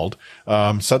snowballed.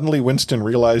 Suddenly Winston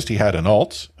realized he had an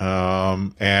ult.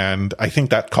 And I think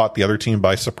that caught the other team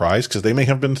by surprise because they may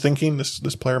have been thinking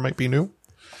this player might be new.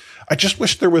 I just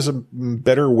wish there was a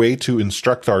better way to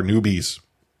instruct our newbies.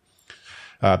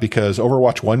 Because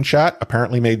Overwatch 1 chat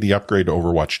apparently made the upgrade to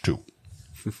Overwatch 2.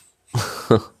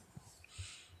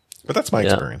 But that's my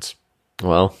experience.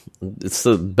 Well, it's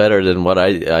better than what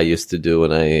I used to do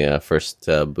when I first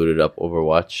booted up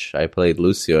Overwatch. I played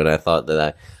Lucio, and I thought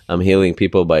that I'm healing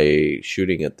people by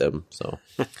shooting at them. So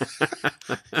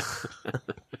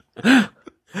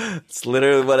it's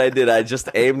literally what I did. I just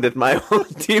aimed at my own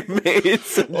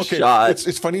teammates and shot.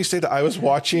 It's funny you say that. I was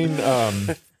watching, I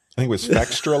think it was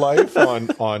Extra Life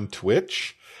on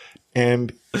Twitch,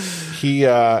 and he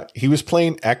was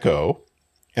playing Echo.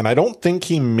 And I don't think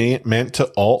he meant to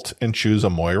alt and choose a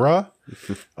Moira.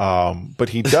 But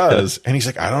he does. And he's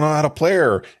like, I don't know how to play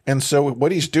her. And so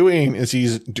what he's doing is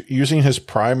he's using his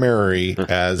primary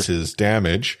as his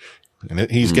damage.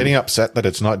 And he's getting upset that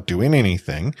it's not doing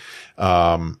anything.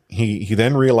 He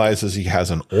then realizes he has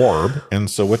an orb. And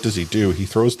so what does he do? He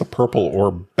throws the purple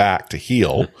orb back to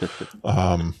heal.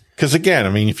 Cause again, I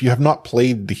mean, if you have not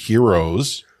played the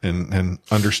heroes and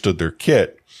understood their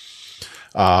kit,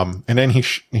 and then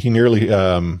he nearly,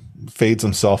 fades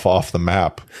himself off the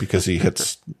map because he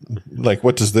hits, like,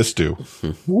 what does this do?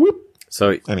 Whoop.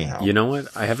 So anyhow, you know what?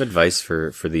 I have advice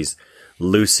for these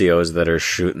Lucios that are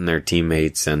shooting their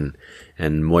teammates and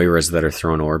Moiras that are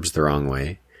throwing orbs the wrong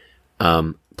way.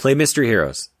 play Mystery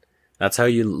Heroes. That's how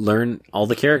you learn all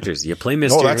the characters. You play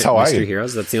Mystery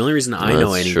Heroes. That's the only reason I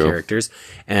know any characters.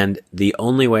 And the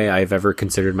only way I've ever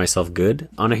considered myself good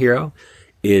on a hero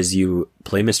is you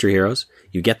play Mystery Heroes,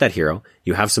 you get that hero,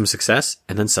 you have some success,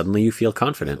 and then suddenly you feel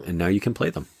confident, and now you can play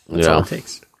them. That's all it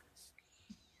takes.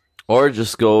 Or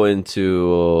just go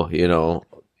into,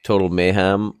 total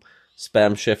mayhem,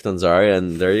 spam shift on Zarya,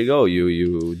 and there you go.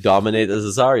 You dominate as a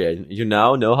Zarya. You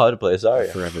now know how to play Zarya.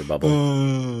 Forever bubble.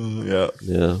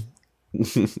 Yeah.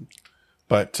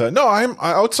 But no, I'm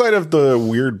outside of the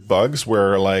weird bugs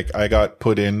where like I got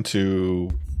put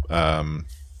into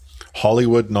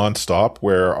Hollywood nonstop,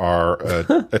 where our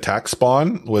attack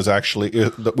spawn was actually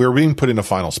we were being put into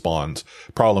final spawns.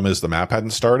 Problem is the map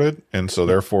hadn't started, and so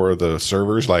therefore the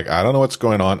servers like I don't know what's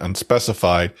going on,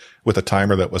 unspecified with a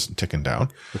timer that wasn't ticking down,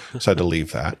 so I had to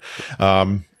leave that.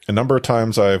 A number of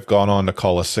times I've gone on to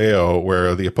Colosseo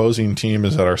where the opposing team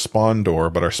is at our spawn door,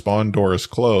 but our spawn door is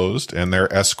closed and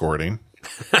they're escorting.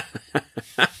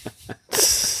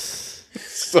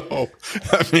 So,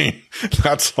 I mean,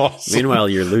 that's awesome. Meanwhile,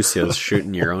 you're Lucio's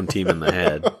shooting your own team in the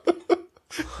head.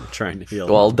 Trying to heal.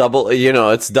 Well,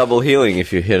 it's double healing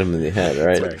if you hit him in the head,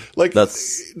 right? Like,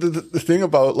 that's the thing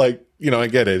about, like, I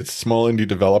get it. It's a small indie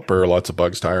developer, lots of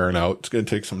bugs to iron out. It's going to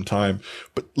take some time.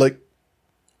 But, like,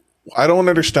 I don't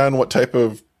understand what type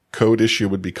of code issue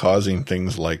would be causing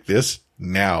things like this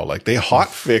now. Like, they hot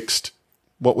fixed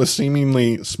what was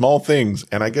seemingly small things.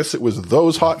 And I guess it was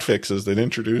those hot fixes that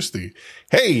introduced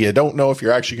hey, you don't know if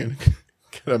you're actually going to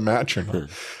get a match or not.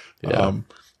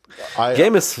 Yeah.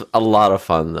 Game is a lot of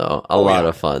fun though. A lot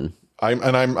of fun. I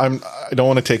don't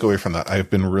want to take away from that. I've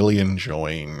been really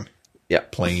enjoying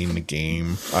playing the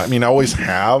game. I mean, I always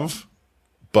have,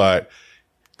 but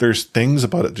there's things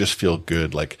about it just feel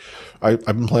good. Like I've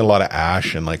been playing a lot of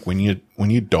Ash, and like when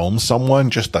you dome someone,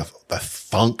 just the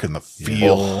thunk and the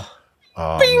feel.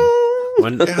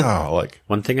 One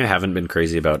thing I haven't been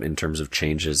crazy about in terms of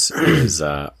changes is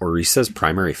Orisa's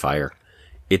primary fire.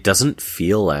 It doesn't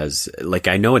feel as like,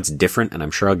 I know it's different and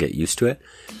I'm sure I'll get used to it,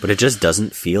 but it just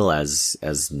doesn't feel as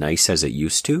nice as it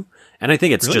used to. And I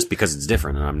think it's just because it's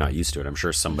different and I'm not used to it. I'm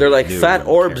sure somebody they're like fat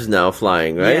orbs now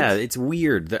flying, right? Yeah, it's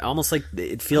weird. They're almost like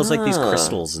it feels like these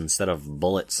crystals instead of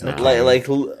bullets now. Like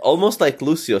almost like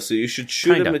Lucio. So you should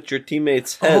shoot him at your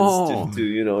teammates' heads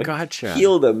to gotcha.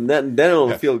 heal them. Then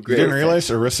it'll feel great. You didn't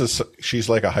realize she's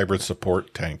like a hybrid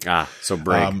support tank. So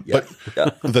break. But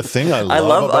the thing I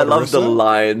love the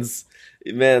lines.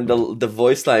 Man, the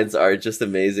voice lines are just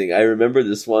amazing. I remember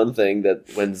this one thing that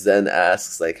when Zen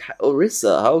asks, like,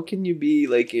 Orisa, how can you be,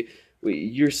 like,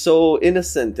 you're so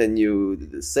innocent and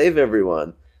you save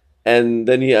everyone? And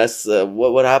then he asks,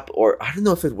 what happened? Or I don't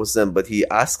know if it was Zen, but he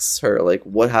asks her, like,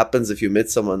 what happens if you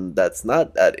meet someone that's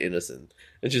not that innocent?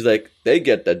 And she's like, they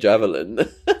get the javelin.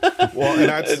 Well,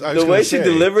 and the way she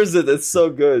delivers it, it's so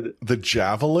good. The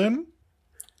javelin?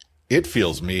 It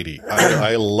feels meaty.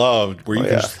 I loved where you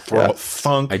can just throw a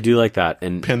thunk. I do like that,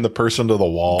 and pin the person to the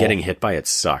wall. Getting hit by it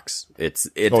sucks. It's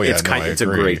a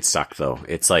great suck though.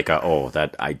 It's like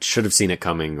that I should have seen it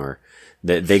coming, or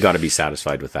they got to be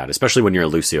satisfied with that. Especially when you're a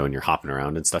Lucio and you're hopping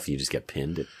around and stuff, you just get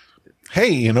pinned. Hey,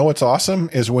 you know what's awesome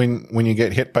is when you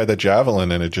get hit by the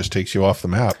javelin and it just takes you off the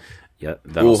map. Yeah,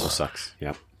 that also sucks.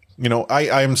 Yeah,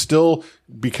 I'm still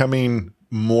becoming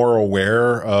more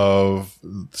aware of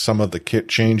some of the kit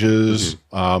changes.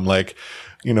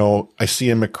 Mm-hmm. I see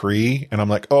a McCree and I'm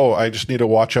like, oh, I just need to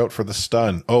watch out for the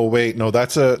stun. Oh, wait, no,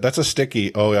 that's a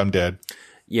sticky. Oh, I'm dead.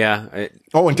 Yeah.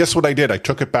 And guess what I did? I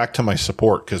took it back to my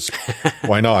support because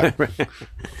why not?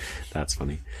 That's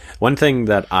funny. One thing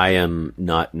that I am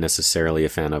not necessarily a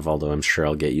fan of, although I'm sure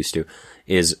I'll get used to,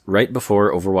 is right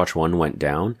before Overwatch 1 went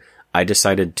down, I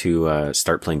decided to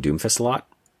start playing Doomfist a lot.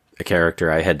 A character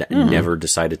I had never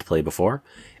decided to play before.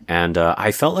 And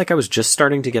I felt like I was just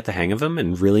starting to get the hang of him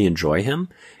and really enjoy him.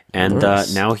 And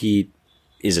now he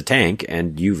is a tank,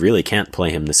 and you really can't play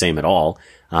him the same at all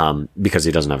because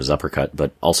he doesn't have his uppercut,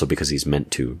 but also because he's meant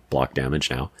to block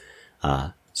damage now.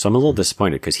 So I'm a little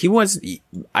disappointed because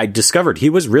I discovered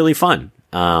he was really fun.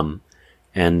 And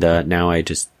now I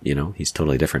just, he's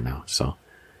totally different now. So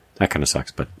that kind of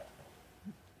sucks. But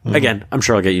again, I'm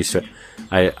sure I'll get used to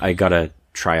it. I gotta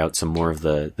try out some more of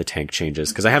the tank changes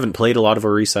because I haven't played a lot of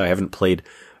Orisa. I haven't played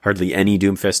hardly any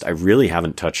Doomfist. I really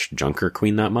haven't touched Junker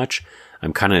Queen that much.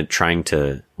 I'm kind of trying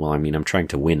to, I'm trying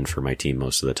to win for my team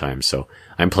most of the time. So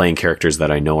I'm playing characters that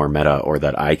I know are meta or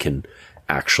that I can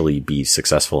actually be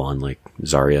successful on, like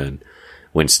Zarya and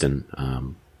Winston.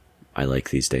 I like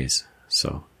these days.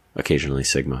 So occasionally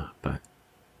Sigma, but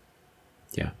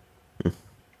yeah.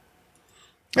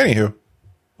 Anywho.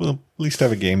 we'll at least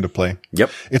have a game to play. Yep.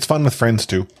 It's fun with friends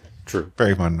too. True.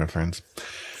 Very fun with friends.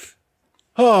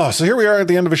 Oh, so here we are at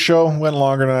the end of a show. Went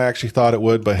longer than I actually thought it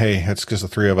would, but hey, it's because the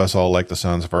three of us all like the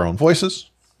sounds of our own voices.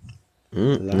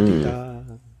 We'll be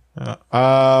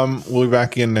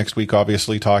back again next week,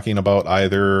 obviously, talking about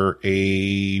either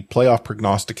a playoff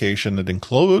prognostication that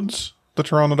includes the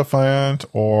Toronto Defiant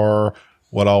or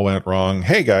what all went wrong.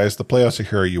 Hey guys, the playoffs are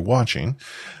here. Are you watching?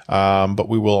 But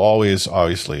we will always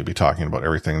obviously be talking about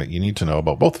everything that you need to know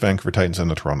about both the Vancouver Titans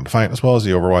and the Toronto Defiant, as well as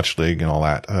the Overwatch League and all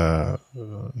that,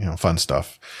 fun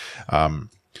stuff.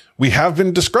 We have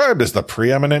been described as the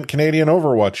preeminent Canadian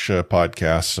Overwatch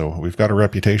podcast, so we've got a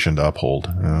reputation to uphold.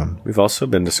 We've also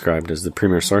been described as the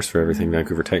premier source for everything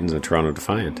Vancouver Titans and Toronto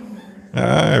Defiant.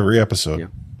 Every episode. Yeah.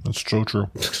 That's so true.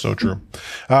 So true.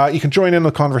 You can join in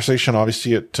the conversation,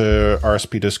 obviously, at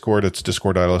RSP Discord. It's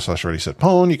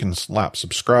discord.io/ReadySetPwn. You can slap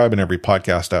subscribe in every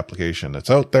podcast application that's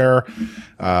out there.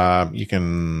 You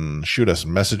can shoot us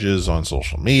messages on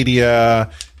social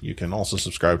media. You can also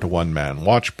subscribe to One Man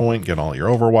Watchpoint, get all your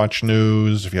Overwatch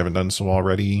news if you haven't done so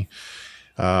already.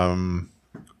 I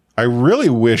really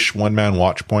wish One Man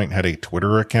Watchpoint had a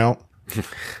Twitter account.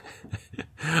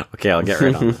 Okay, I'll get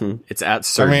right on that. It's at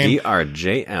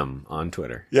SirDRJM on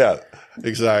Twitter. Yeah,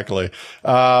 exactly.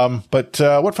 But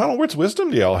what final words of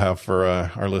wisdom do y'all have for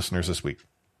our listeners this week?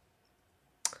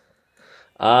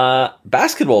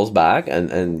 Basketball's back,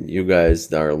 and you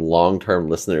guys, our long-term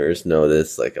listeners, know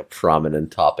this like a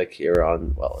prominent topic here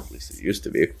on, well, at least it used to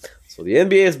be. So the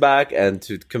NBA is back, and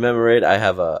to commemorate, I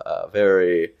have a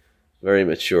very, very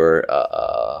mature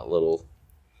little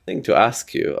thing to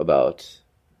ask you about.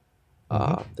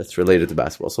 That's related to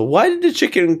basketball. So why did the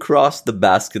chicken cross the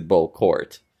basketball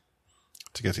court?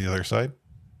 To get to the other side?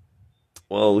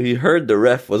 Well, he heard the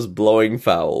ref was blowing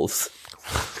fouls.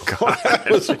 God, that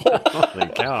was Holy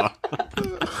cow.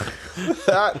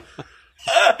 that.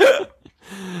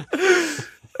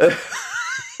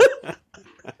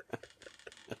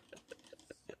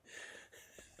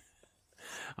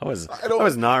 I was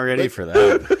not ready for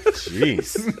that.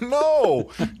 Jeez. No,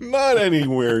 not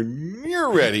anywhere near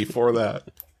ready for that.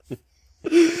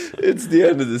 It's the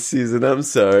end of the season. I'm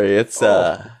sorry. It's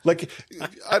Like,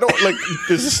 I don't like.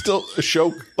 Is this still a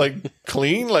show like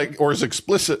clean, like, or is it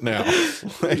explicit now?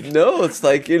 Like, no. It's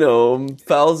like,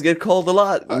 fouls get called a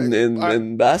lot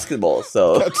in basketball.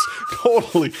 So that's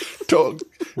totally.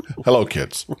 Hello,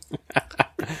 kids.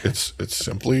 It's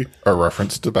simply a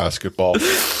reference to basketball.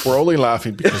 We're only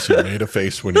laughing because he made a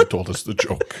face when he told us the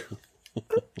joke.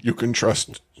 You can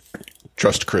trust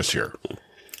Chris here.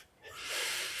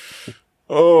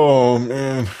 Oh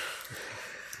man.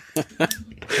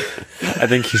 I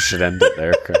think you should end it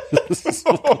there, Chris.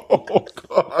 Oh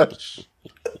gosh.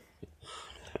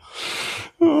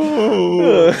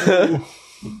 Oh.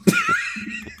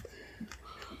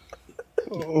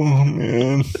 Oh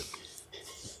man.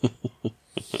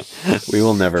 We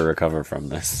will never recover from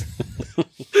this.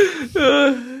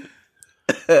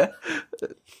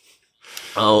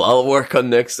 I'll work on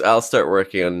next. I'll start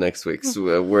working on next week's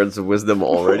words of wisdom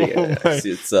already. I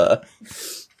see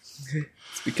it's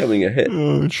becoming a hit.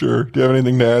 Oh, sure. Do you have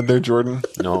anything to add there, Jordan?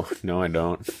 No, I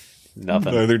don't.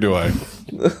 Nothing. Neither do I.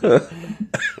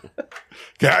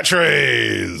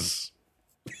 Catchphrase.